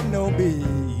have no beat.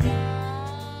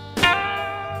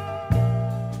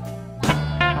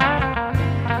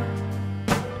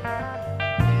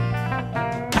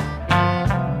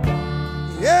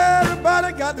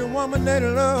 Everybody got the woman they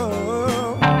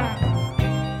love,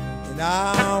 and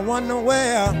I wonder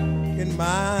where can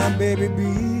my baby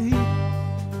be?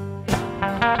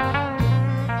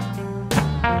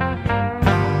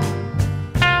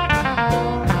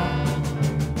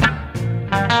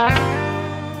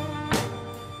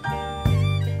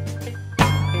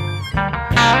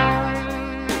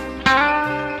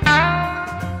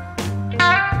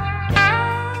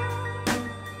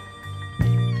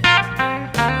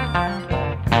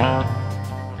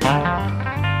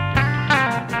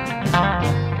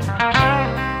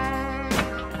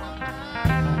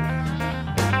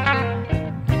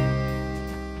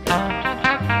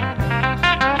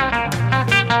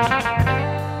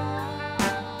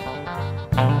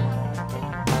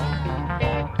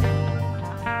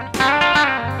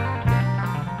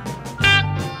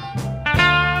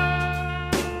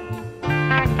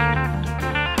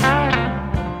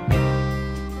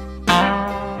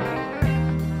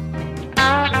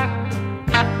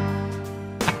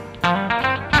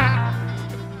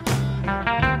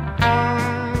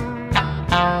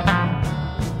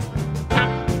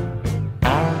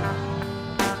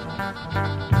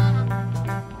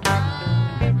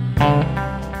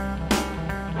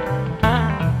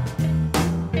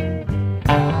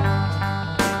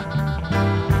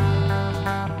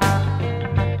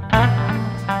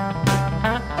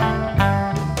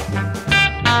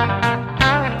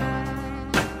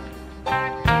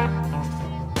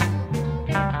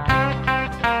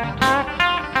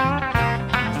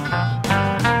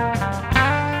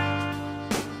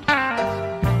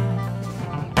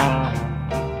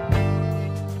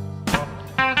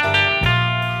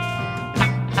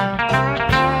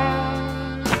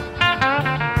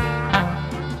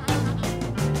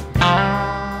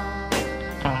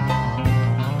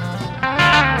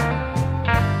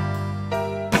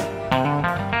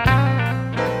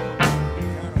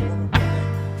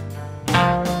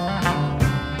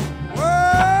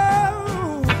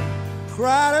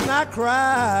 I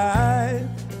cried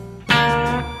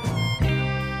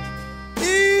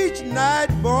each night,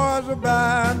 boys,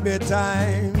 about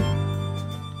bedtime.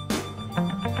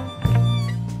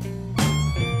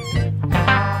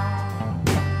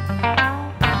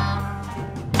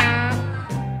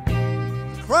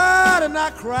 I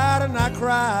cried and I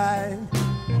cried.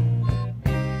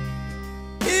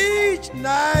 Each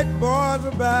night, boys,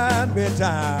 about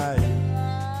bedtime.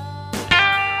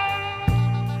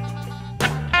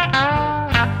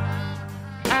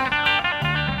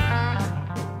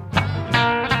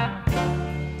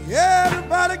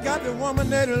 Everybody got the woman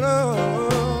they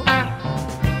love,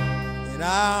 and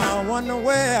I wonder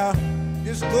where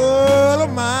this girl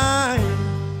of mine.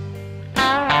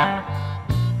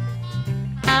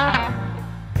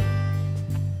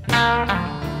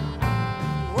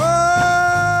 Whoa,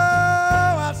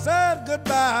 I said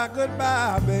goodbye,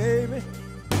 goodbye, baby.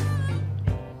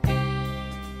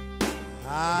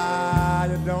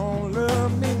 You don't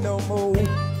love me no more.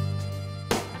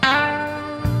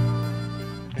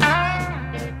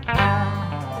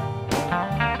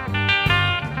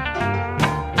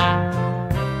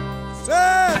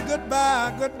 Said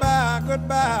goodbye, goodbye,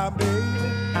 goodbye, baby.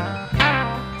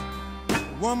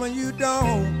 Woman, you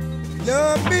don't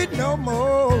love me no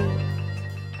more.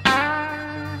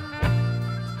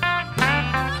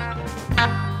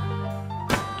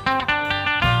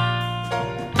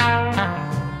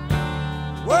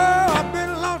 Well, I've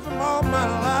been lonesome all my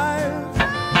life.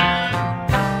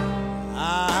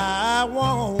 I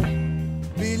won't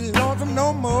be lonesome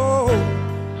no more.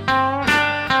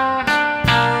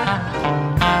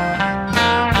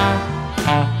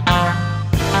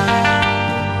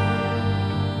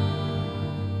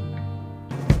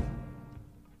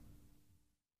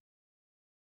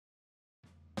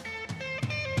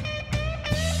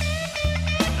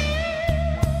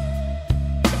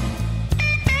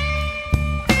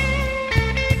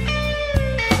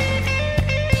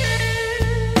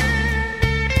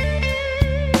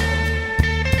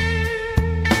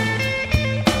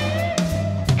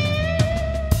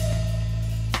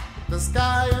 The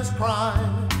sky is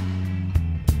crying.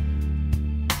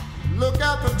 Look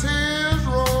at the tears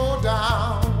roll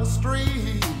down the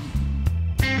street.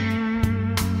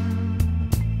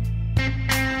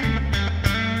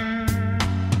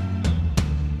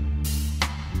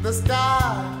 The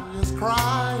sky is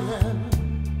crying.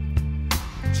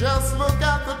 Just look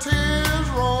at the tears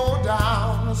roll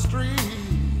down the street.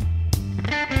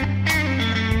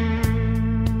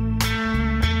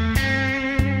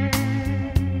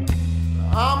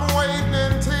 I'm waiting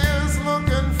in tears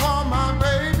looking for my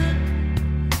baby.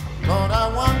 Lord, I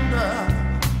wonder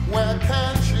where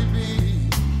can she be?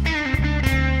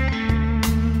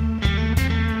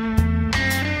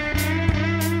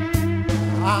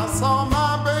 I saw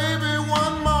my baby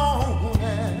one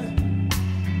morning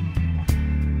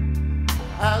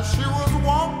as she was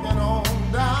walking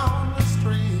on down the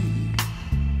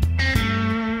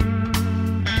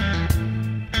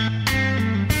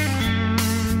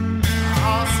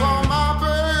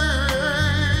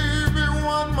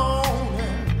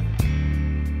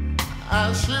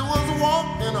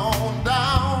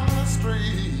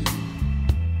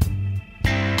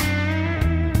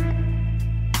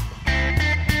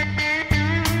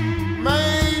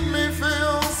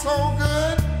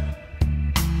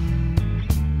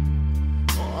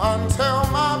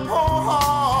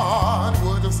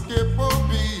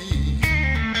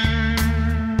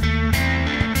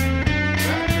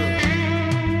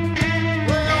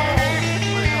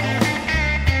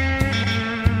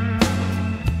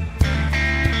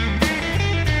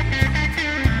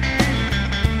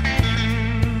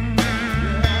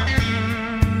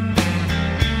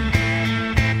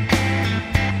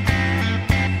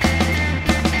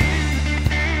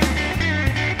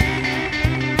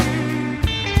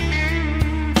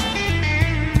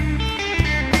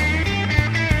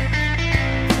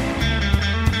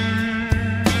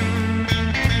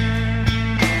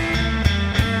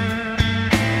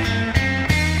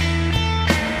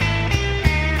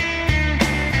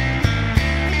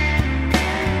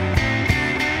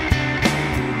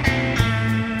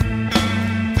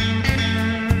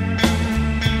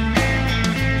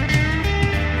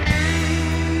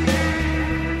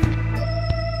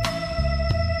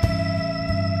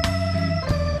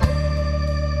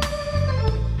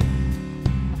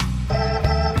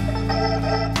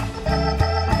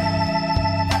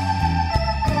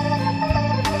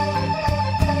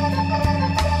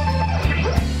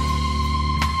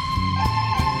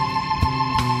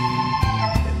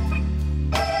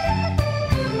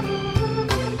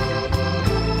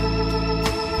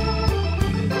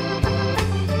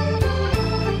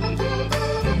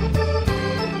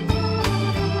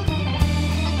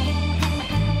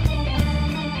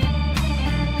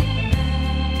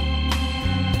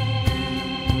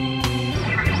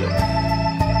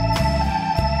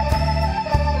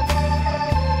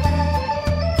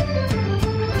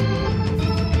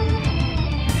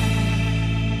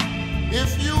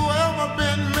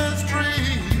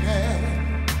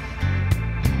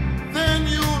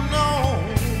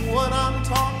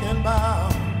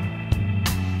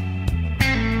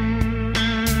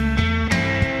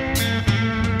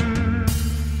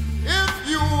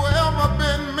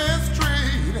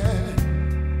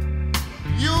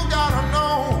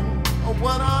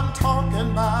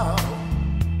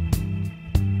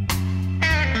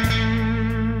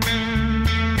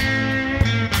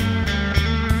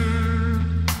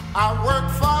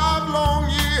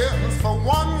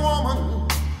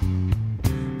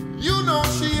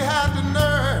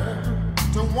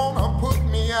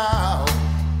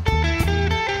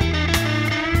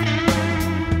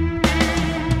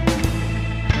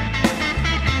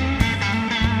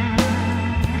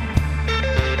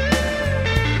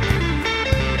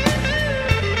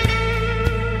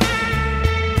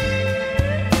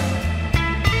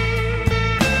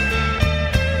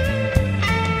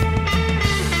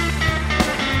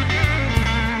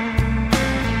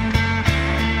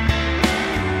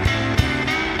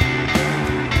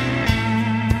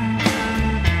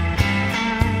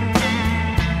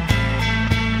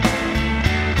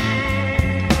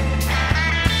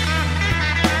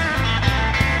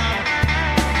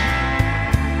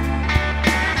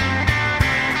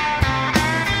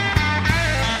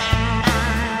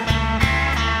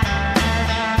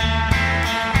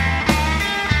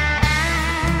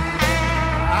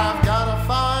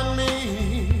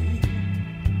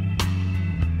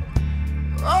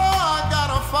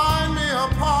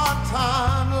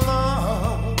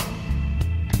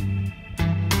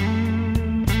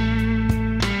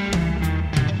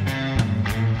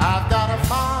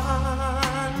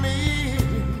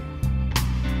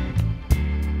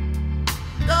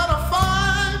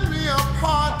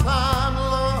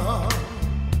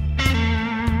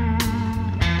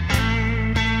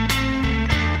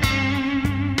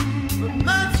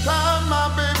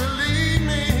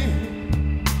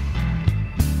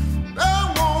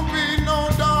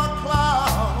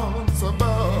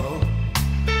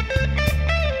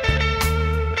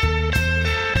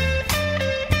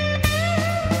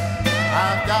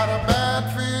got a bad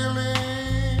feeling,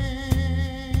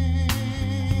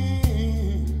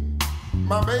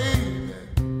 my baby,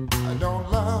 I don't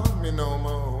love me no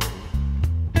more.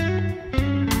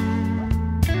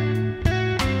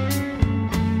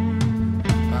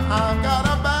 I've got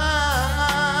a bad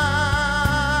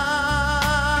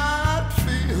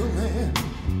feeling,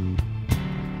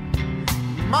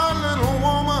 my little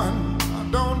woman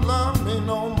don't love me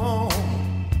no more.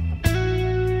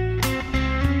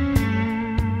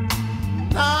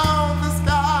 Now the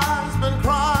sky's been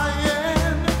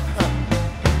crying,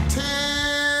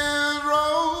 tears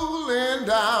rolling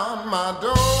down my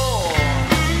door.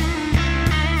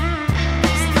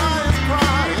 Sky is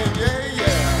crying, yeah,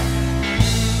 yeah.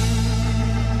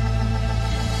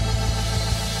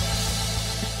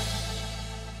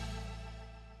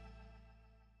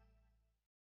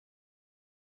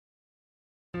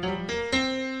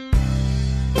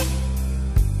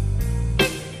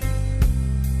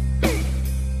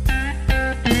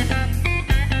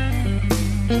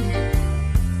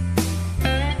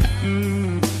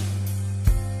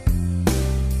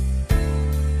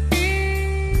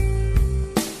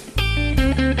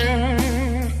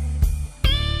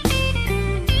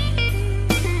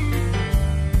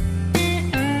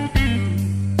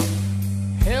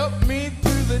 Help me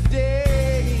through the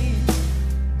day.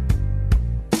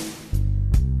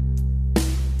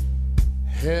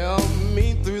 Help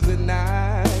me through the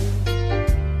night.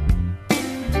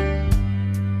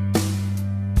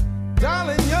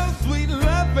 Darling, your sweet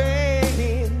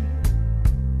loving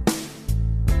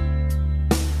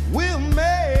will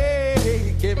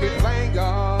make everything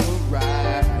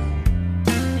alright.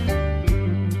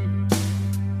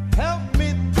 Help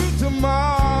me through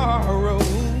tomorrow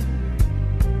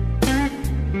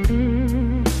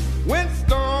when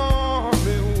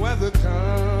stormy weather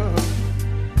comes,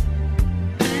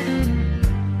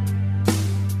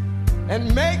 and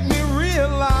make me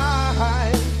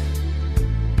realize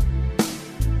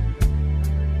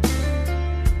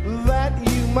that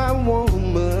you my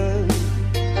woman.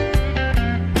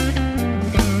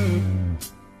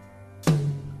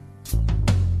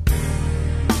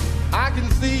 I can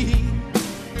see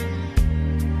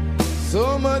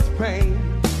so much pain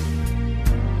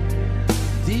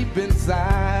deep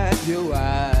inside your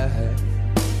eyes.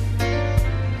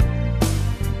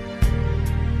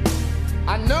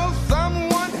 I know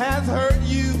someone has hurt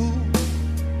you.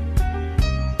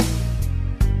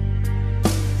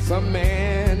 Some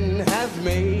man has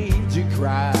made you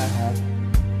cry.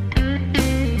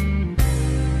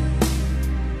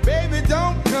 Baby,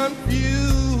 don't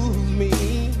confuse me.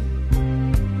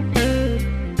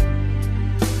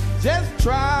 Just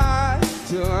try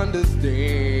to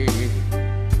understand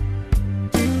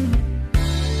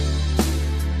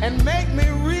and make me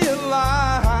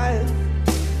realize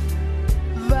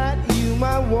that you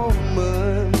my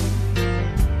woman.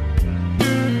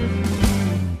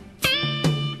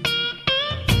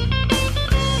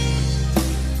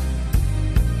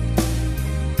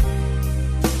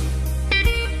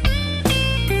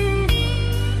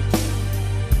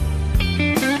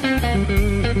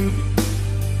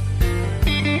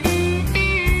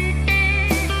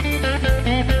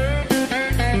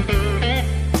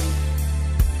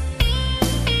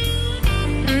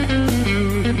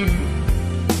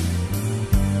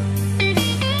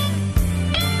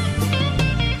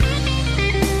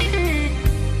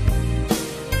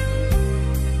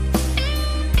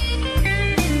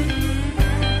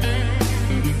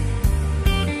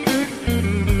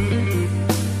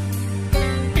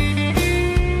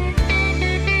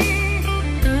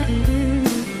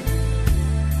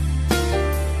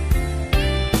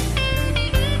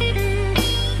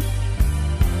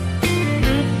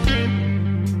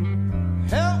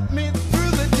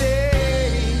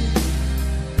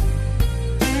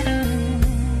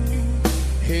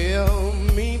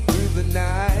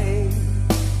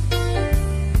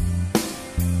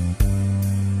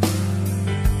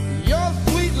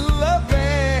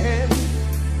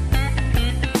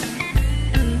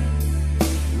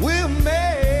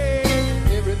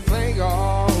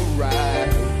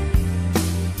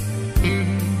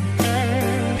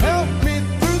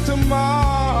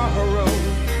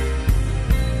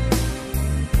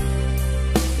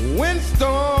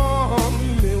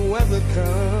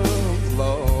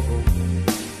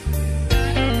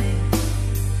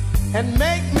 And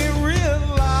make me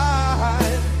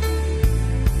realize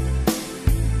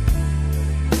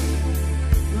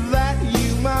that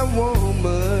you my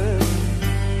woman,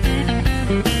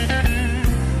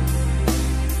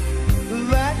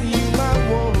 that you my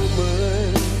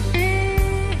woman,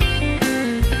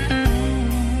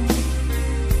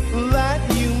 that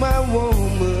you my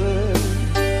woman.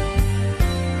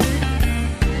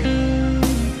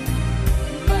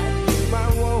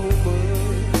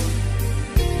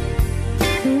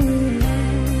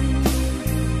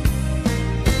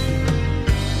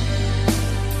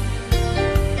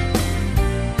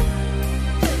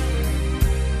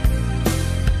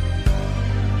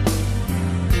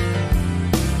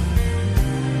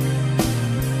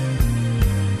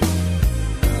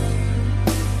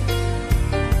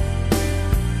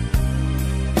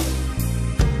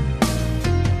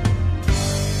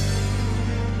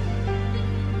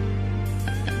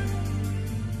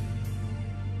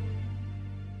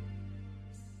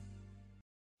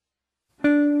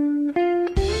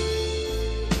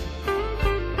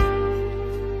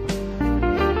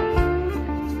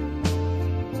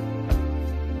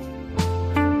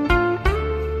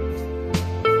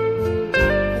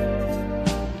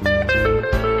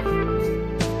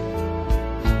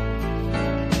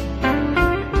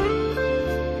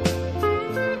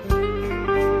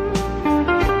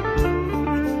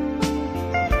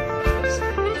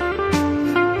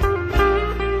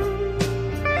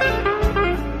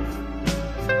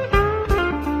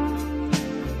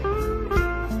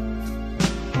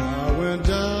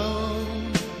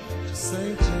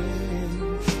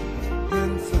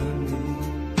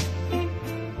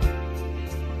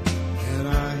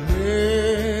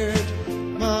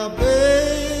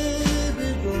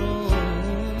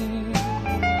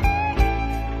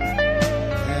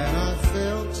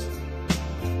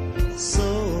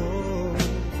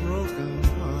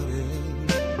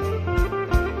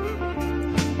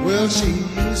 Well, she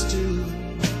used to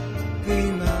be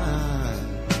my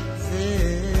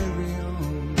very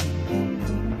own.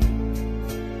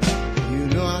 You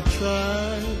know I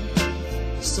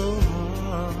tried so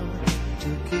hard to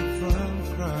keep from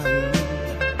crying,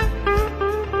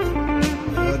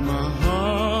 but my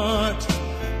heart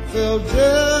felt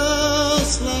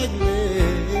just like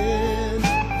lead.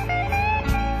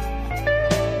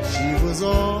 She was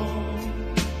all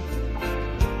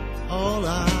I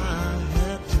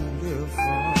had to live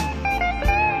for,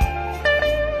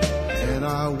 and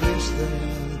I wish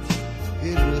that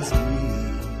it was me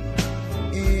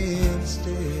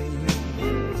instead.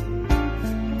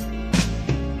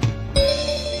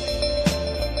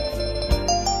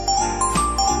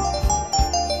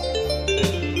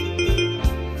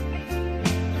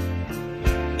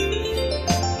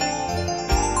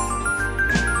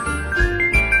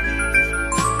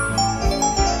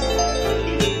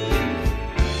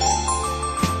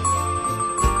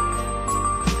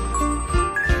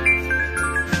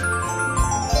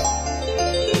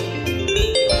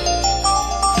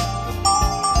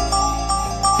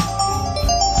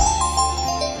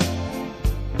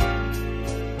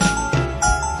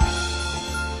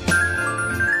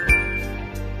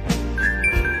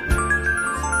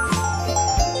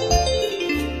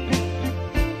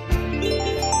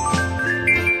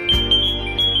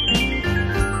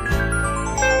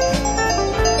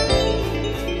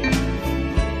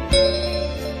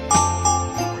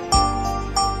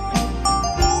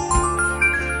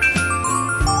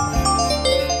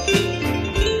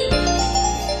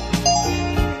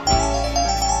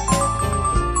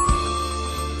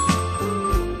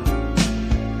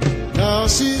 Now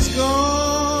she's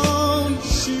gone,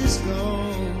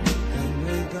 and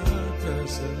may God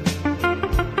bless her.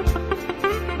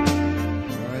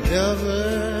 Wherever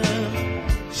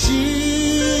she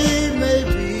may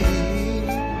be,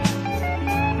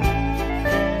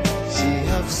 she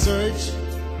have searched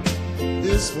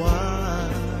this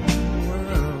wide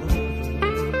world.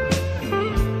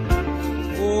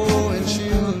 Oh, and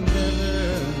she'll never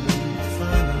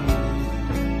find a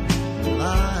man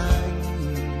like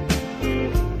me.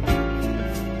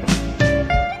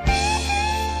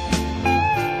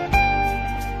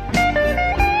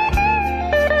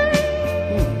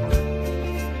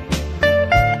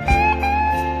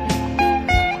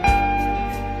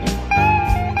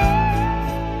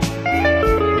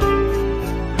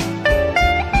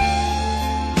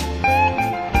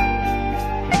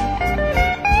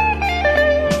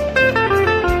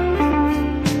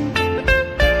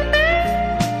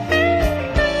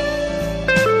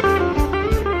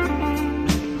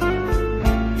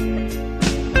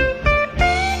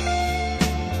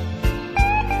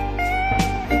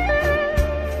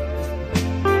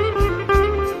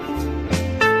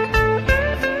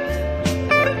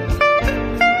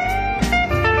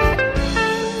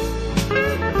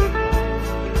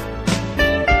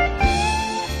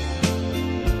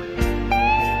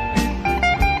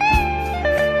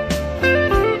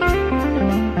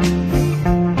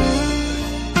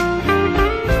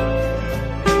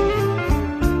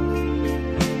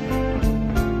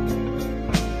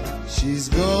 She's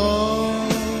gone,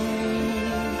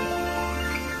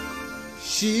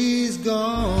 she's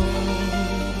gone,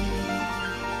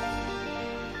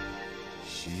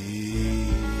 she's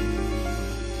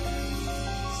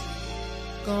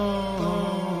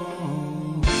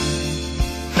gone.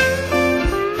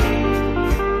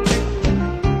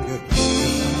 Good.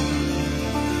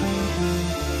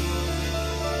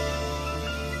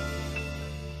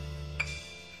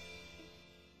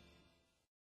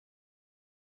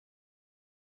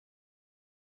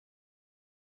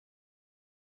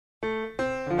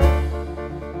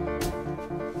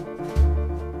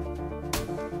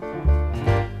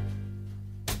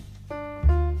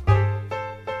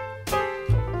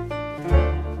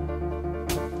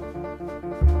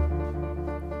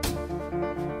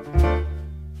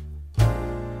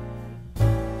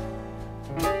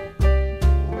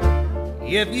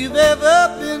 If you've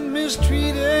ever been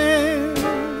mistreated,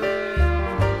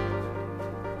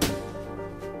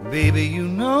 baby, you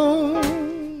know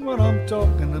what I'm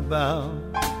talking about.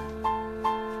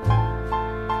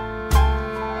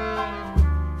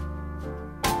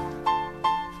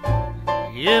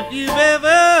 If you've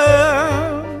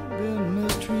ever been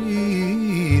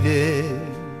mistreated,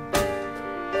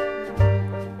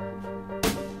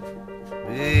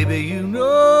 baby, you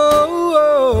know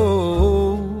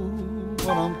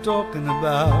what I'm talking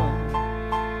about.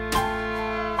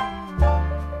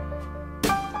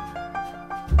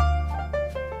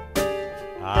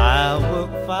 I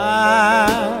worked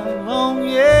 5 long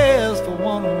years for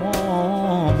one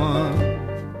woman,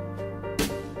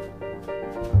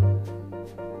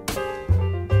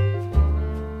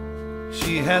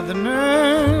 had the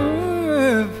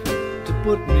nerve to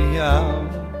put me out.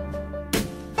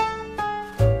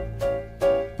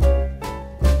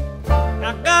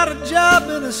 I got a job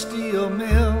in a steel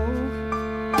mill,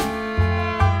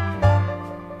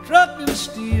 trucking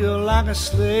steel like a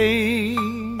slave.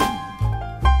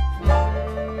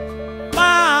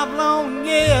 5 long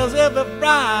years every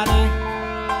Friday,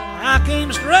 I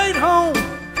came straight home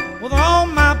with all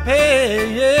my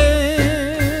pay.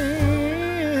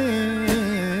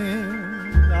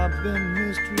 I've been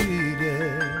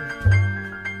mistreated,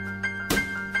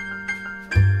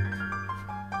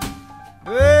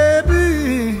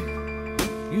 baby.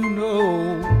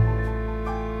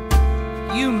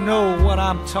 You know what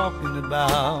I'm talking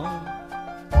about.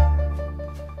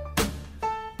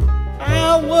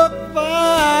 I worked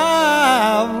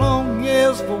 5 long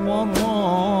years for one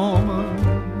woman.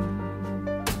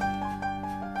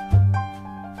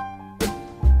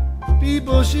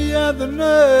 People, she had the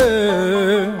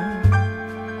nerve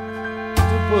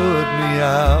to put me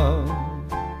out.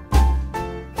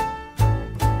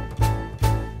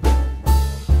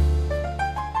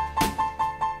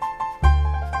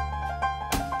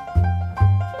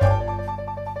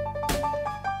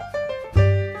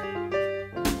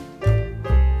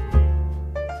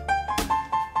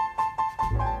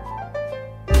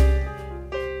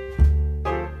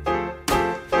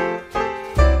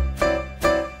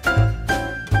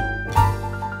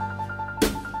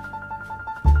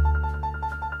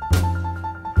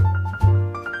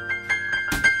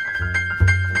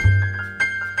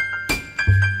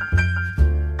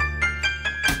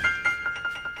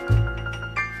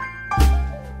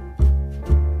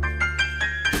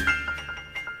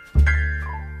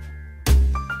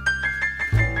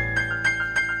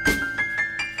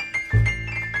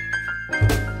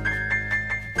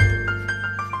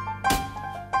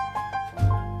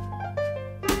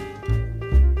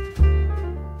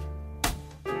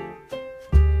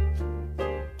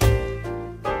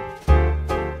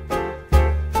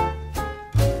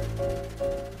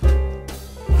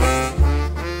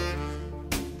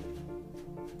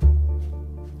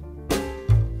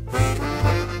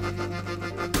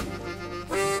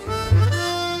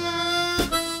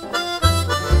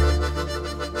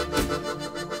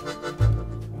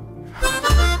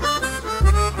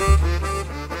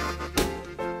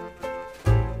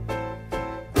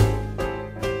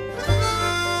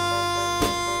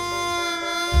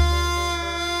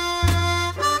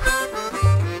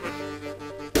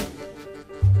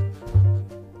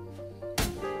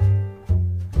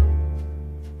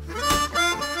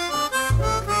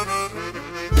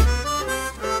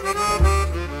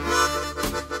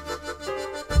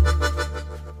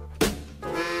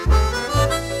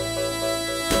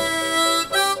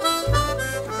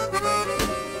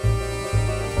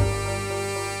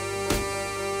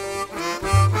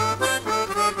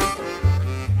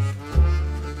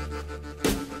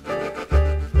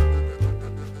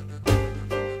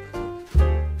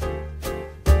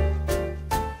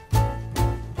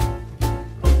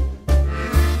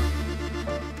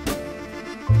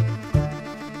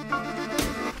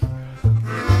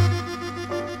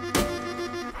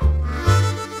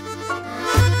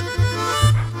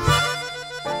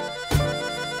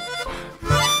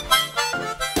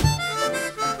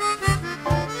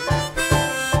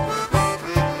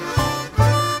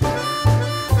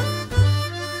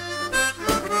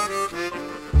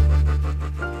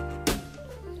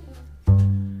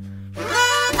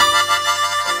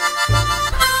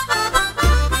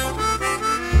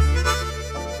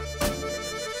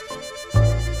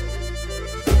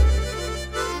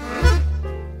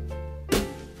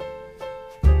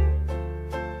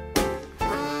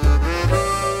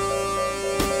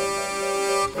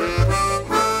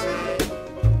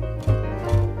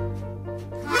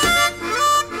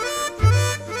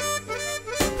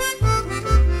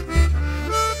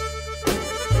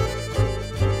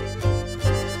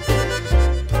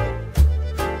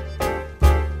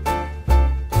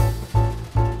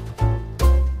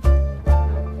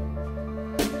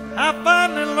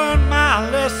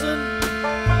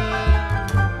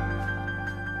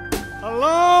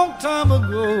 Time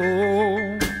ago,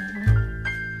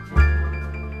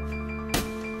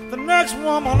 the next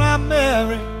woman I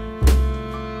marry,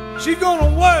 she gonna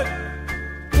work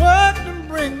and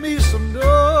bring me some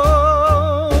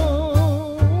dough.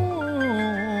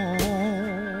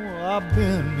 I've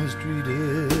been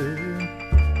mistreated,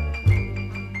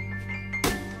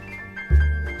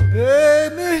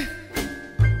 baby,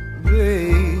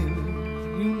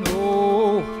 you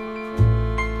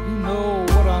know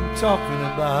what I'm talking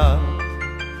about.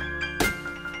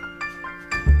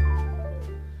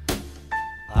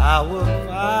 I worked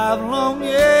 5 long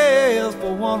years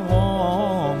for one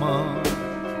woman.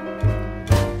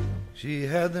 She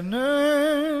had the nerve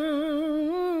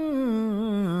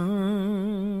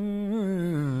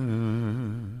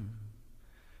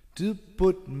to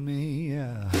put me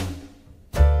out.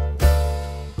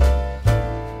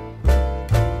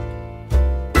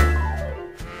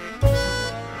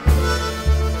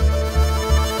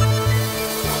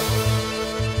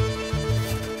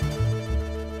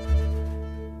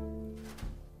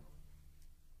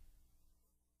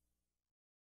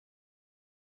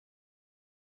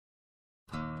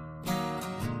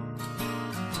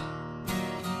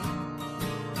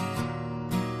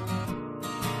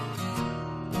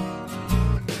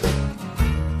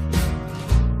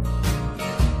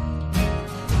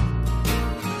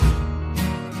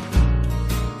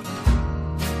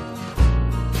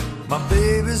 My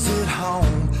baby's at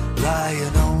home,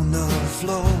 lying on the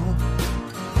floor.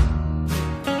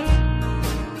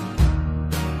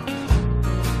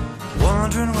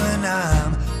 Wondering when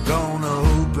I'm gonna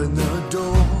open the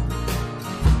door.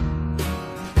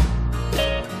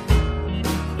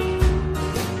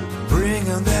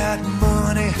 Bringing that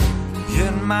money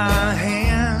in my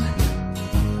hand.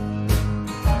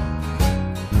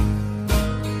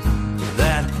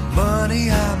 That money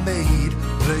I made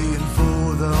playing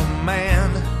for the man.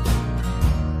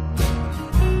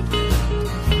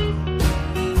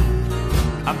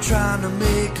 I'm trying to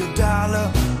make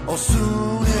 $1, or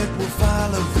soon it will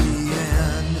follow the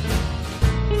end.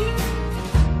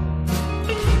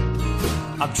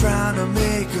 I'm trying to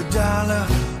make $1,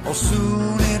 or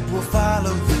soon it will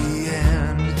follow the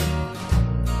end.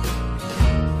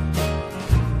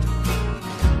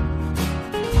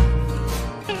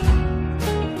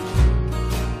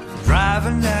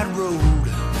 Driving that road,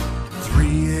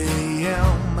 3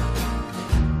 a.m.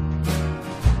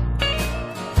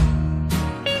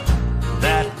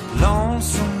 That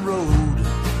lonesome road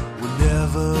will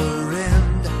never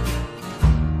end.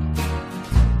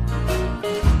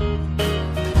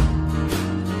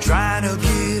 Trying to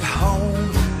get home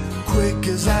quick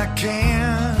as I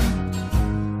can.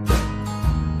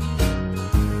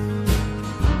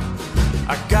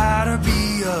 I gotta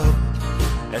be up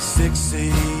at 6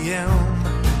 a.m.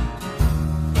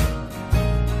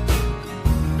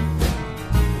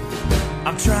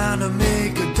 I'm trying to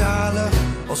make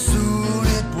 $1, or soon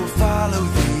it will follow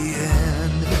the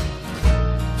end.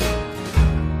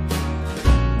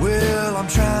 Well, I'm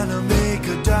trying to make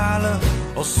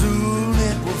 $1, or soon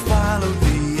it will follow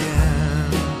the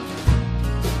end.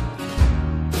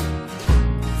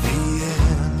 The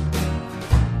end.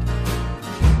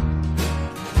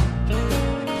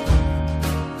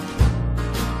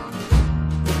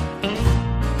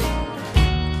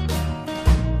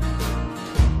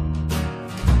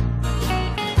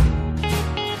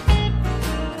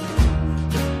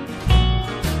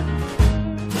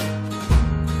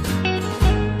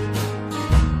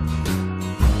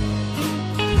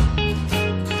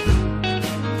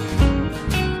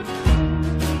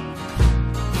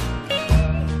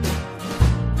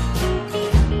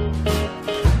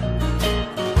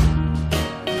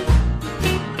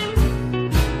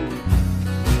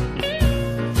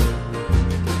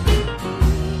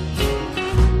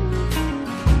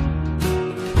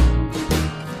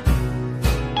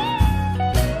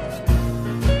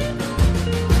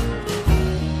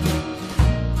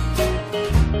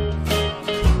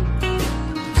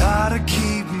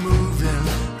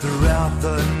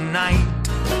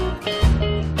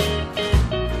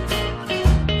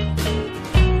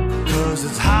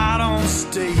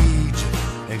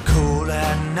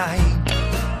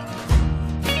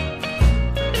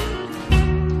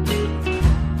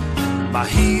 My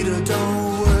heater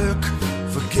don't work,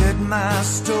 forget my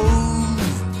stove.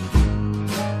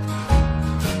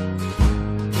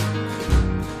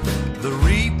 The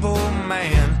repo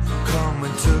man come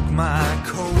and took my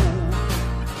coal.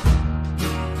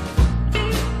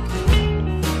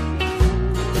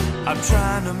 I'm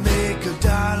trying to make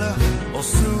 $1, or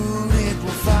soon it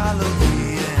will follow the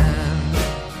end.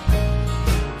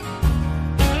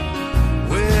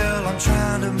 Well, I'm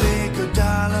trying to make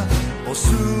 $1, or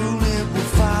soon it will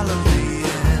follow the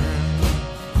end.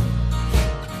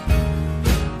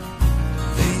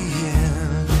 The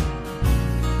end.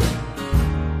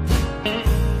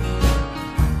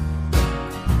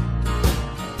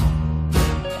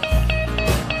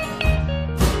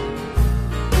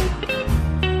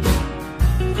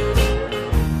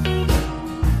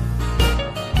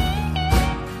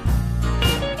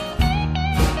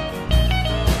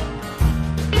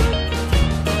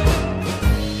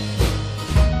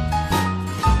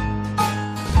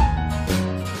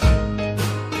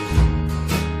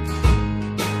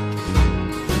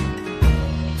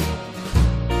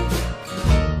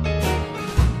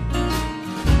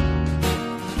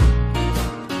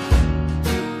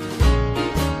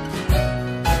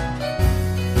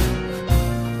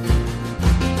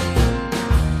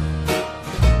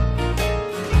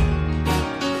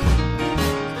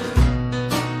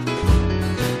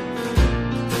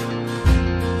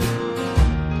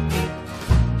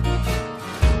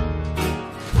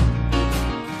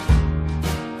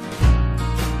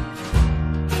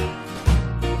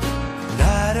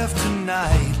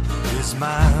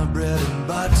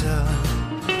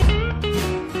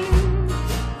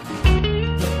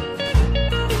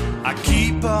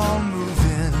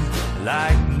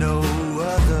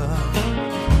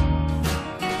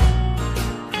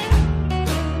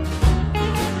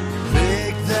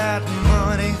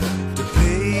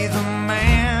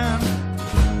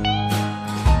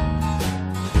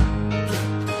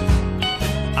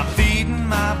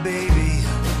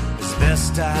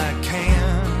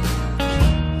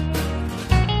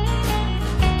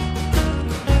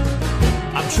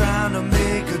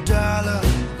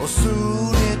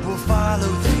 soon it will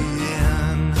follow the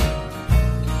end.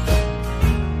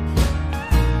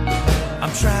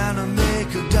 I'm trying to make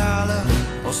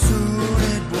 $1, or soon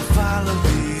it will follow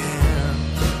the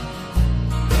end.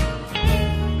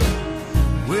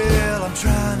 Well, I'm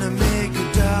trying to make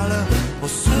 $1, or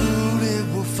soon it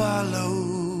will follow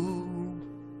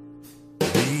the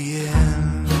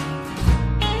end.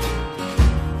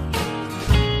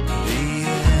 The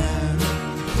end.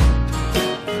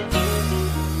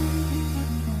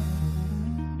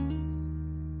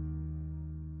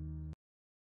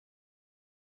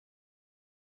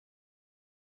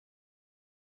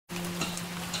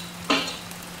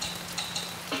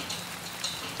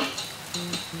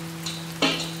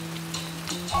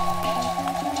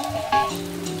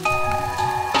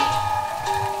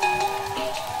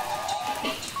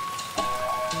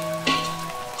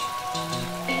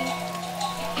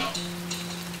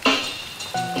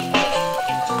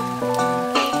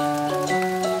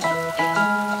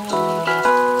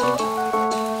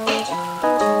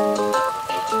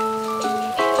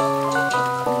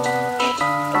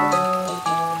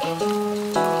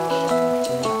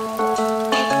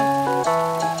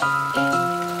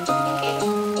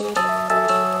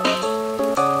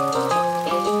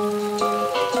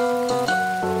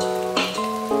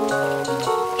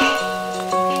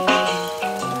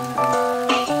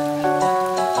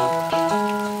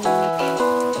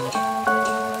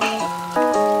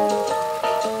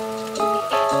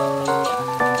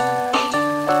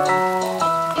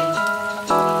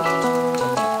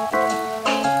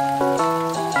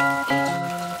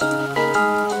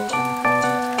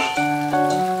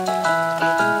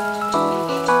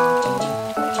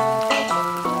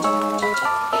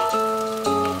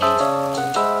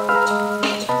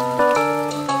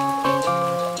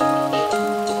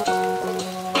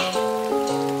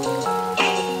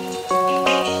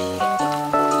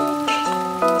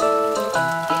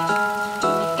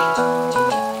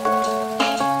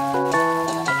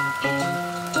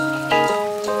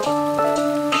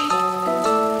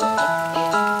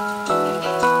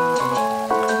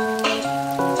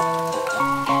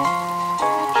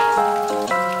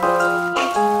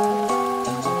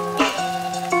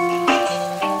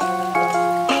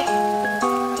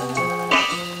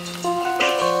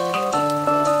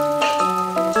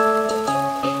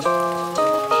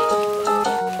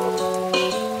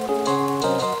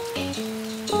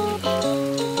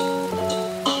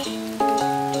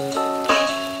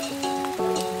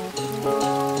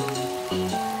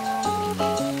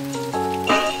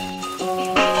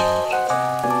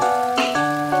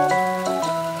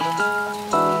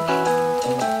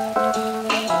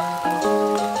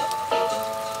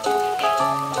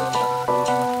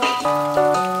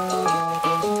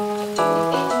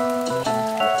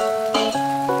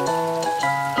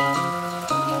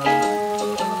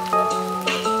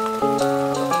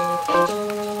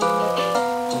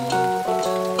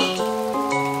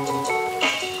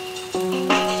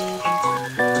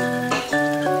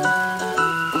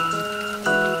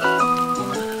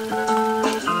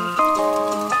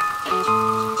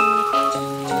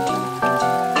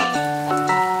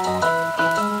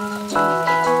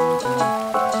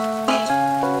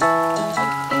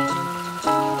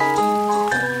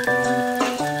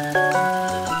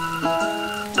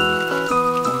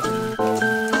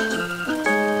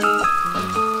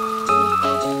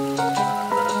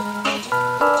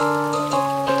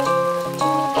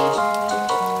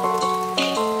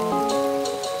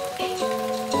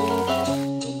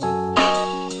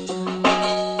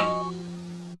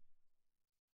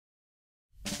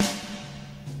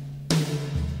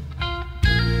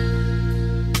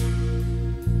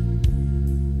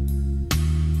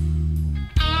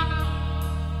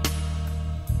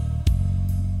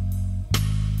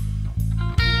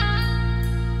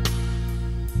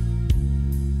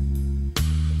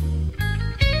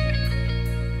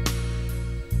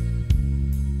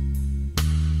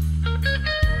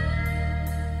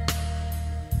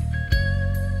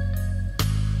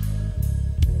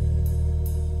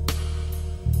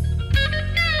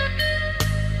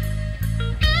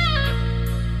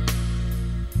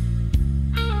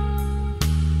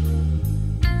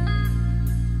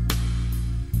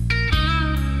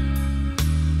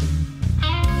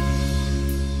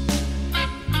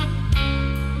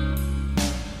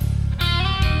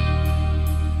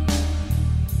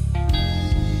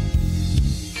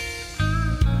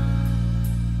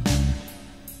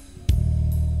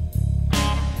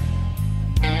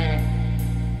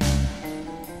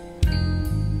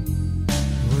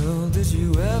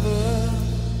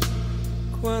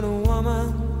 when a woman,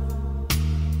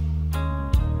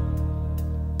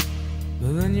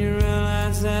 but then you realize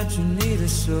realize that you need it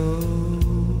so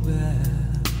bad?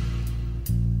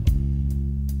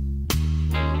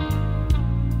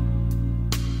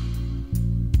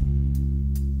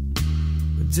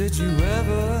 But did you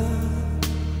ever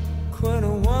quit a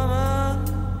woman?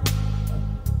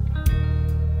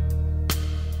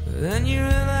 Then you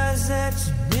realize that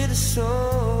you need it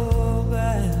so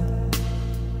bad.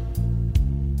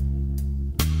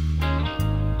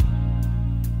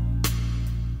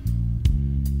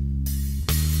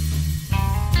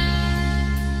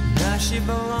 She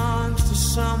belongs to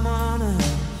someone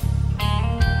else,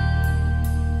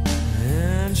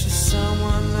 and she's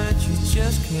someone that you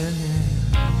just can't have.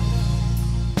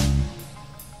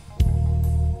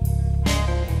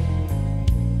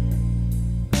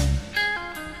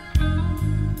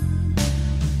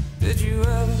 Did you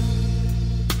ever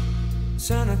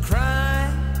turn her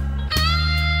cry,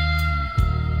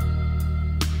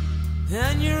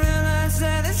 and you realize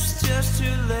that it's just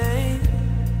too late?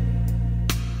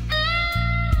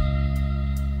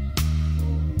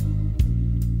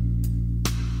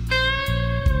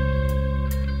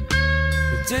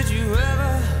 Did you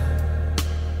ever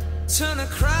turn to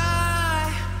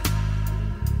cry,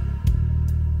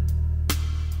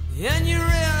 and you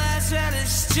realize that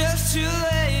it's just too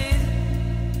late?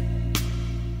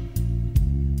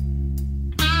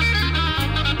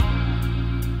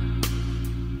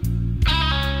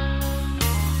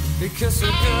 Because the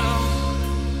girl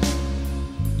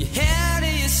you had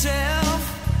to yourself,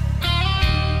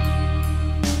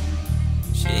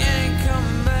 she ain't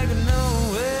coming back no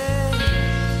way.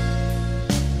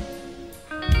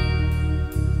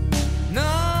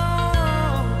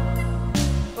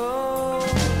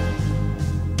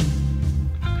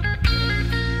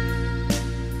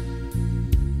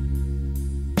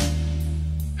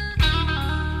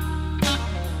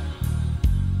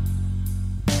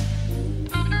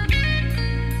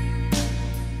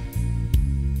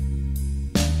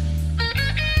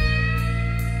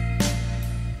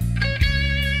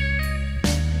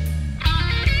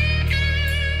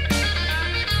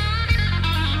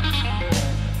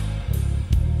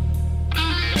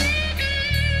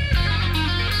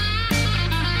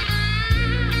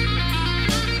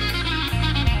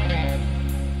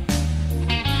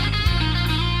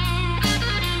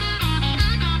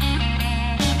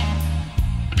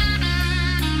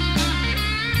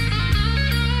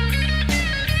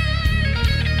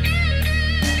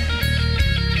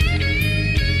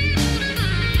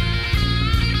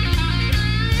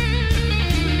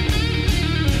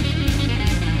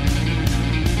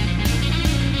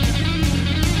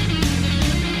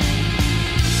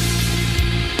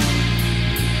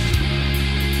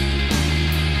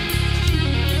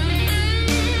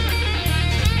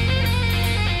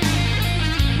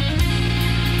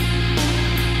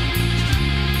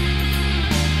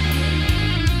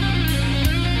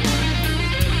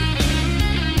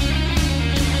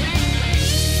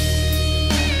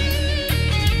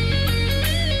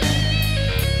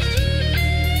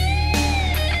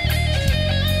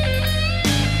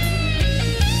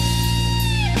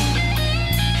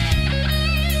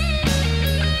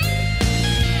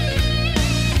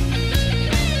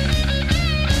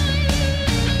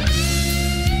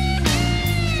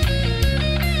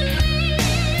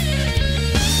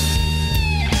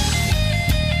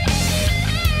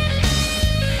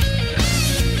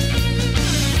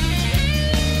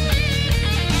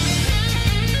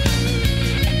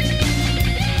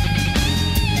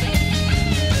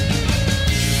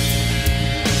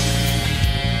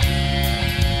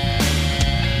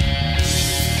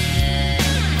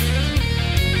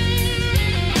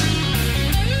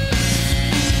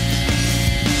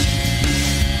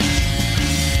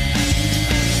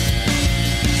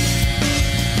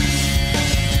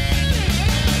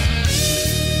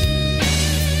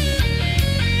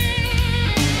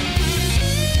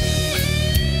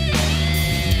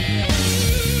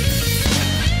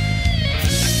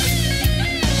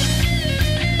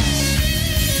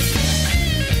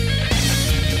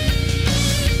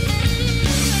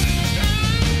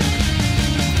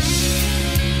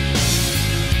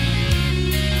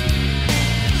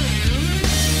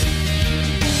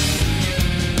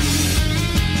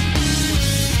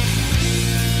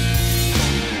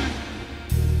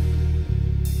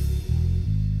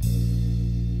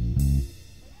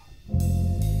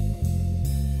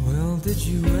 Did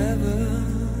you ever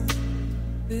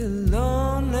feel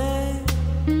lonely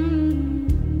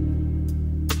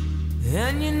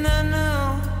and you not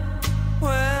know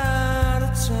where to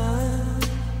turn?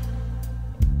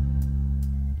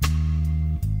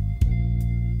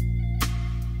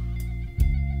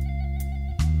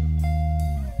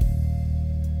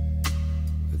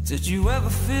 Did you ever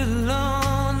feel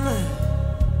lonely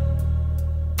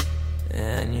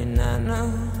and you not know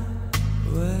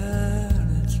where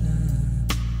to turn?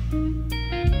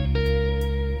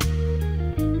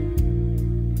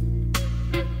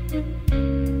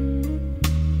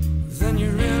 Then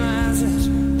you realize that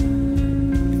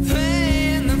you're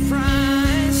paying the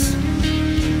price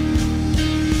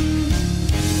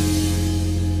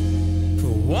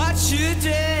for what you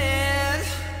did,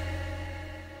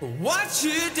 for what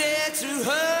you did to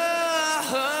her.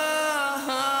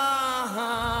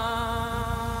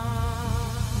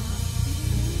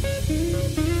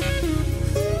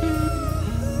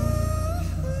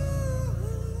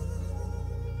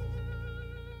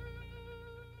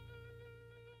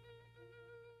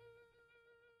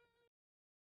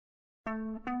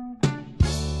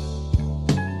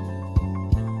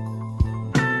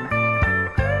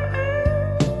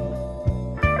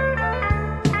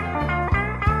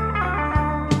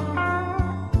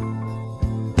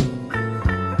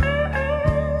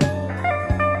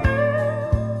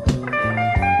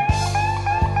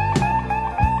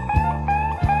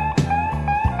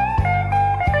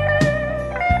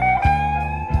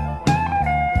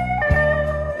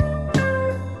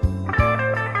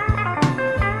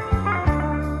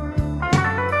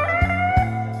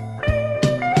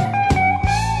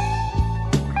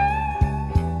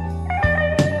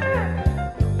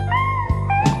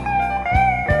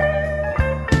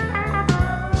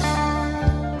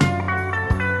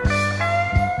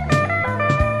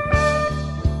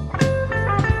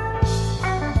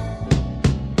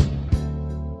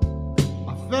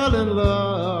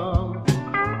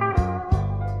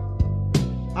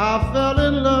 I fell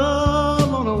in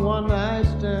love on a one-night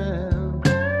stand.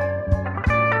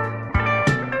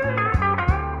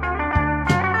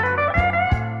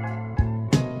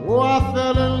 Oh, I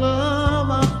fell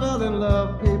in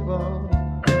love, people.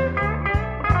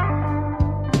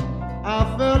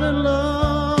 I fell in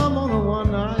love on a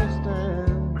one-night stand.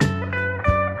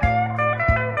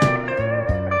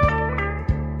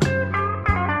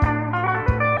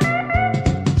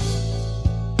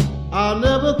 I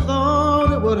never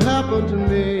thought it would happen to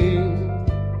me.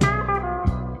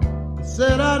 I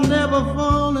said I'd never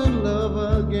fall in love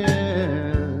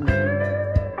again.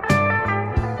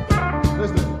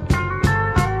 Listen,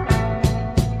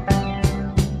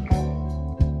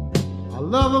 I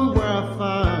love them where I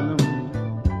find them.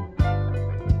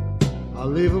 I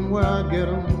leave them where I get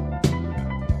them.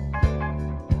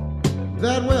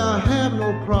 That way I have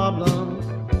no problems.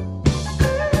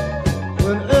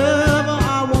 Whenever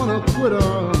I want to quit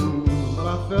them, but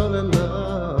I fell in love.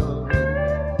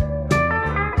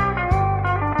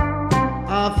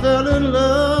 I fell in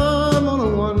love on a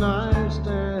one-night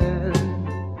stand.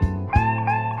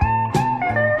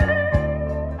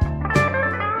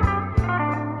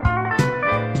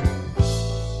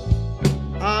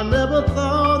 I never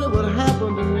thought it would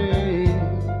happen to me,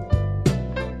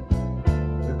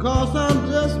 because I'm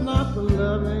just not the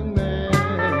loving man.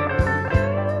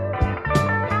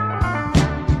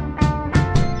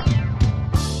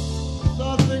 So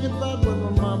I thinking about what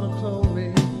my mama told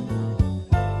me,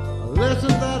 a lesson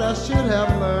that I should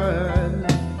have learned.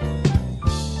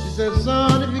 She said,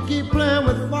 son, if you keep playing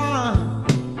with fire,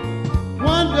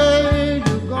 one day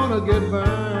you're gonna get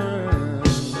burned.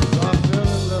 So I fell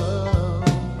in love.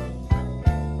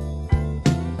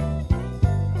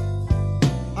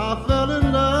 I fell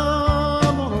in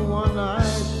love on a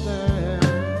one-night stand.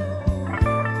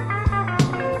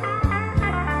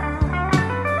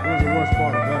 Here's the worst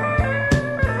part of that.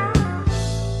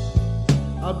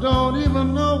 I don't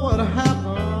even know what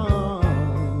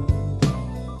happened,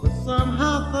 but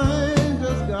somehow things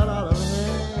just got out of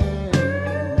hand.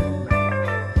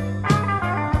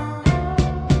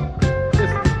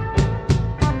 Listen,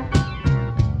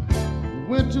 we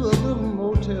went to a little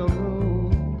motel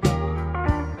room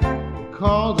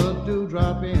called the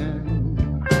Dewdrop Inn.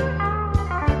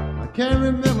 I can't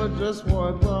remember just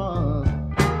what it was,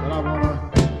 but I wanna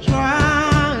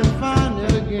try and find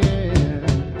it again.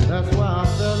 That's why I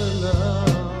fell in love.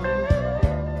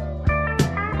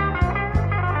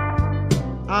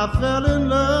 I fell in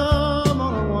love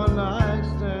on a one-night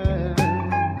stand.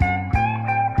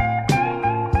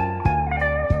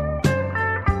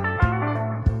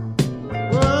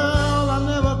 Well, I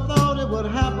never thought it would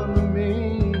happen to me,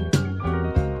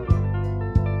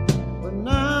 but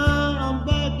now I'm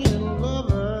back in love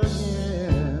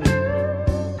again.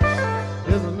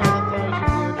 Here's another thing she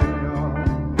did to me, y'all.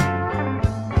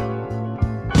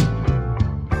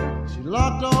 She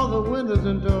locked all the windows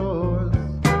and doors.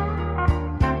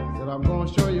 Said, I'm gonna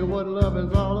show you what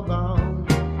loving's all about.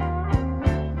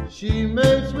 She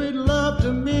made sweet love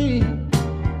to me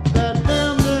that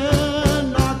damn near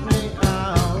knocked me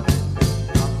out.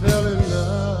 I fell in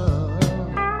love.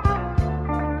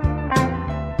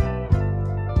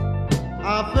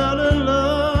 I fell in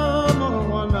love on a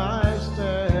one-night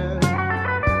stand.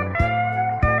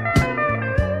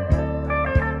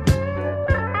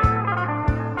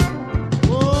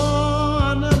 Oh,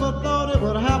 I never thought it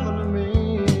would happen to me,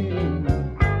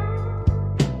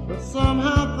 but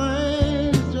somehow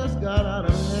things just got out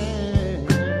of hand.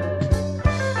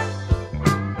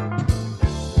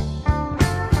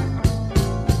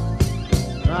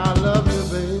 I love you,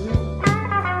 baby.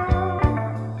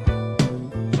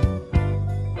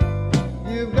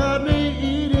 You've got me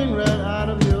eating right out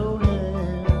of your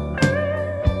hand.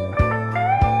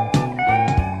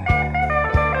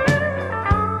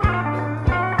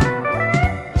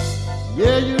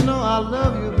 Yeah, you know I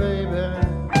love you, baby.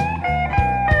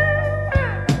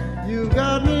 You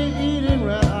got me eating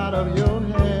right out of your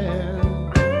hand.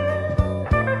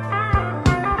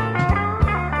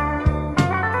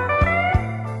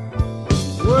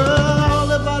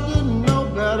 Well, if I didn't know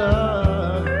better,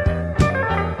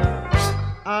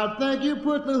 I think you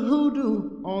put the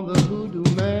hoodoo on the hoodoo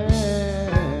man.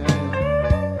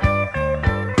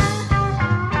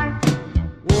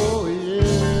 Oh, yeah.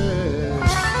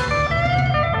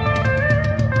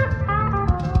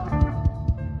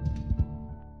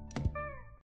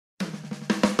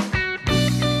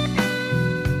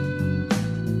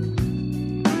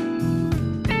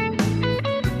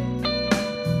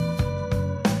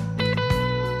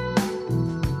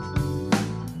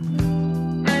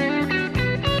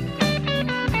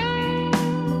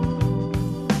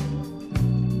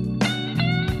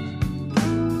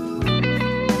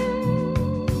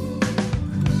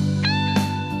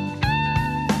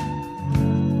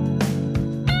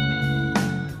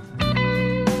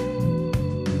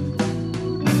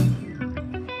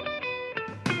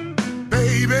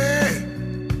 Baby,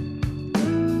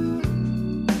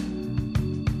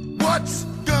 what's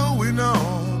going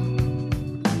on?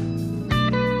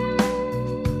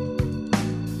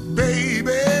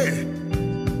 Baby,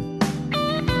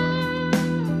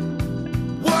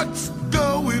 what's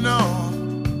going on?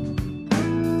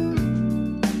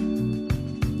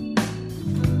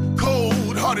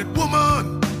 Cold-hearted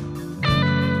woman,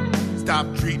 stop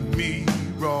treating me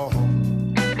wrong.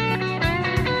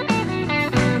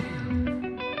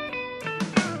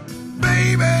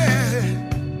 Baby,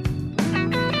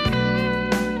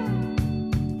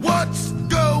 what's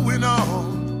going on?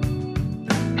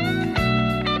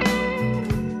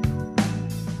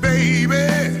 Baby,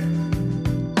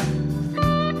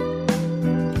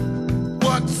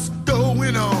 what's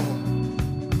going on?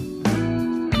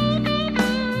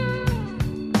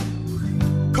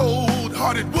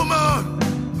 Cold-hearted woman,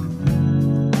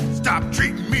 stop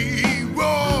treating me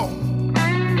wrong.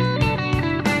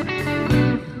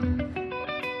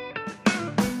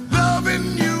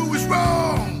 Loving you is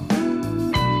wrong.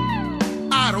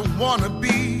 I don't wanna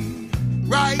be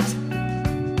right.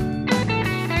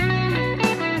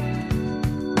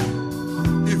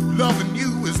 If loving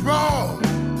you is wrong,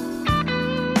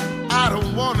 I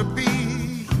don't wanna be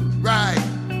right.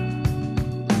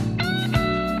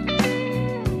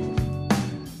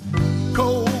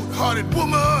 Cold-hearted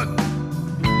woman,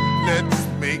 let's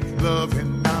make love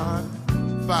and not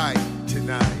fight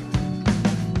tonight.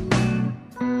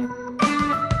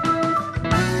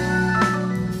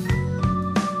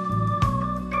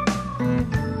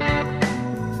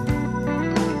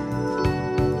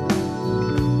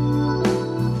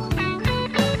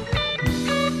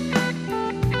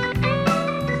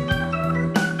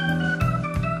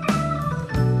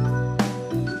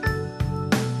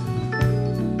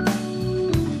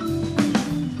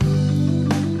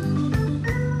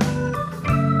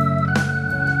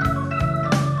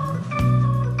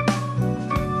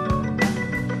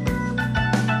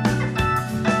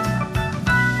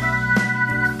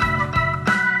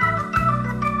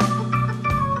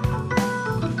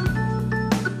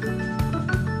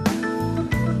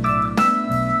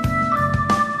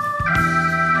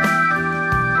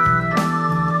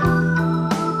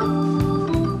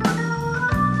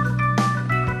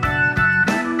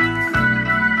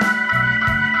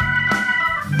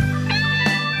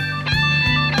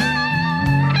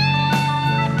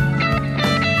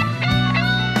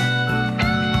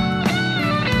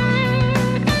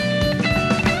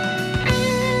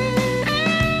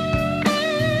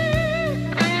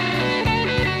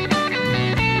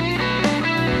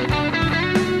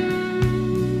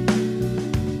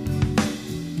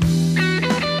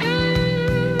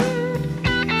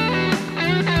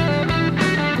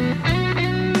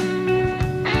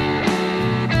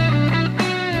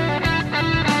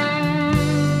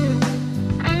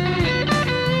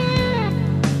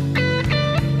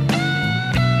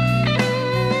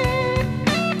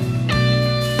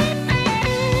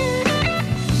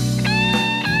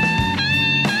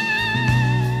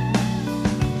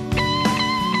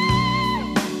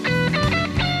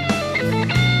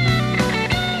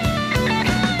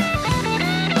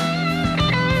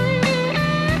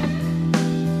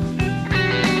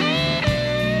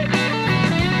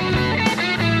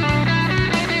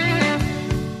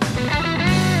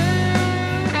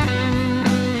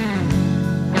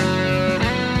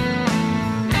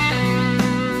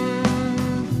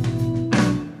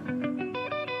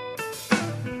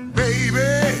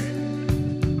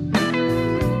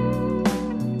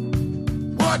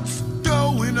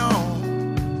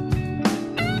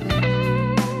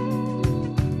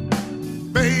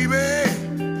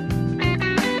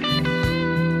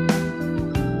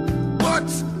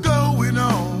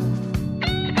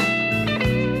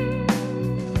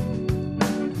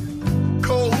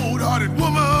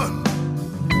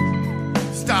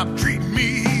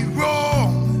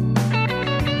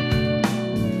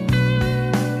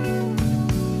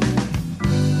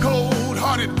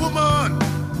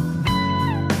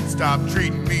 stop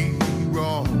treating me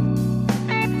wrong.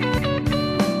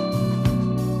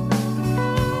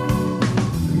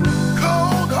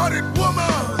 Cold-hearted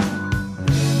woman,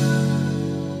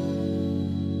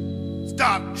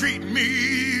 stop treating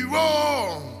me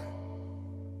wrong.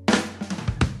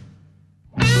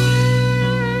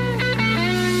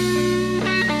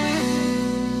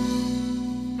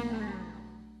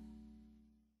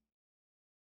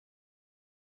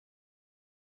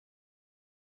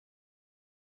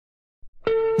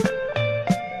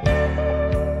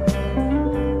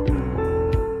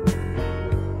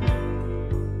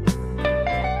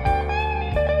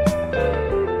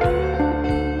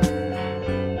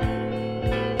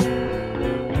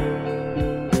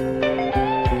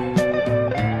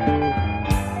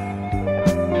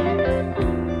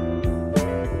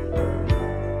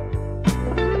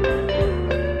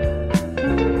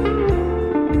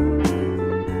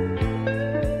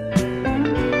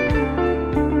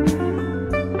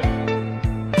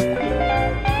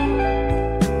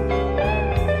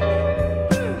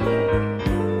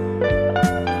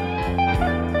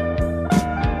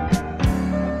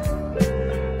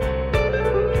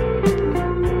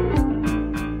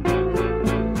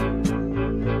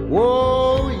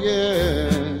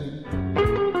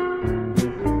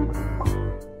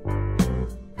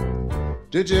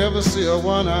 Did you ever see a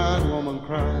one-eyed woman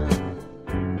cry?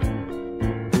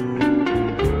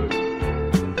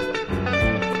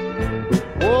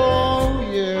 Oh,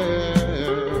 yeah.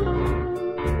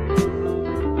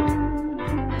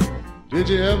 Did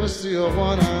you ever see a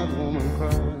one-eyed woman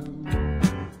cry?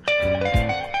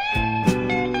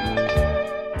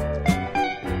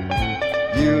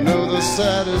 You know the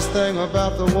saddest thing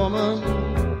about the woman,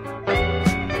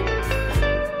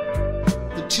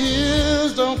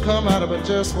 tears don't come out of her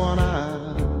just one eye.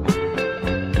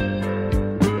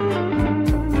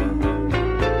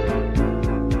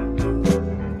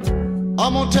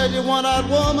 I'm gonna tell you, one-eyed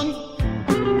woman,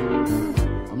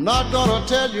 I'm not gonna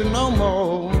tell you no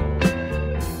more.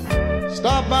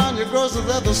 Stop buying your groceries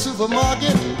at the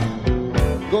supermarket,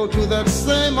 go to that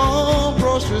same old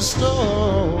grocery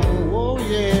store. Oh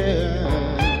yeah.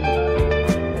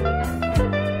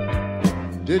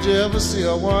 Did you ever see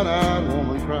a one-eyed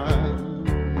woman cry?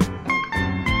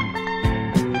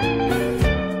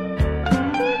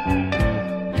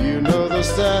 You know the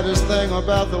saddest thing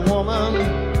about the woman,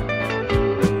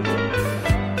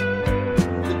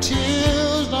 the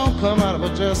tears don't come out of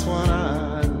her just one eye.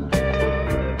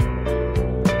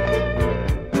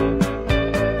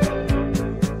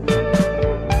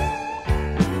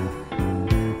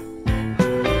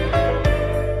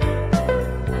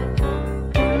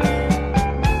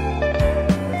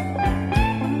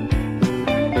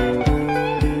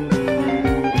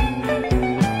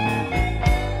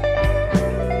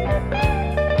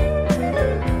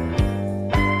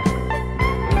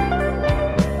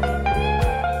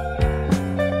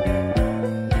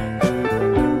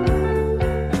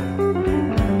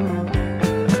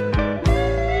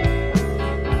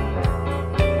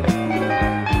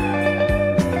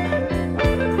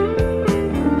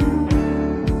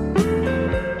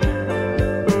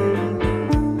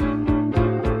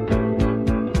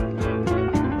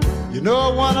 You know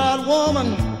a one-eyed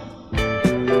woman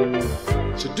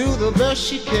should do the best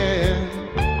she can.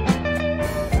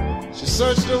 She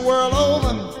searched the world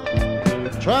over,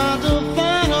 trying to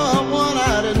find a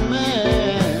one-eyed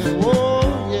man.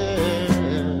 Oh yeah.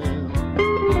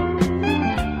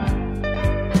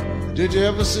 Did you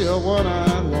ever see a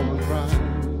one-eyed woman cry?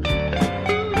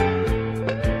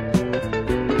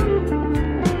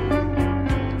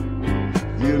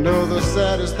 You know the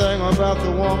saddest thing about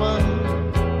the woman,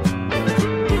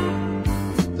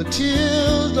 the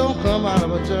tears don't come out of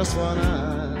her just one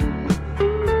eye.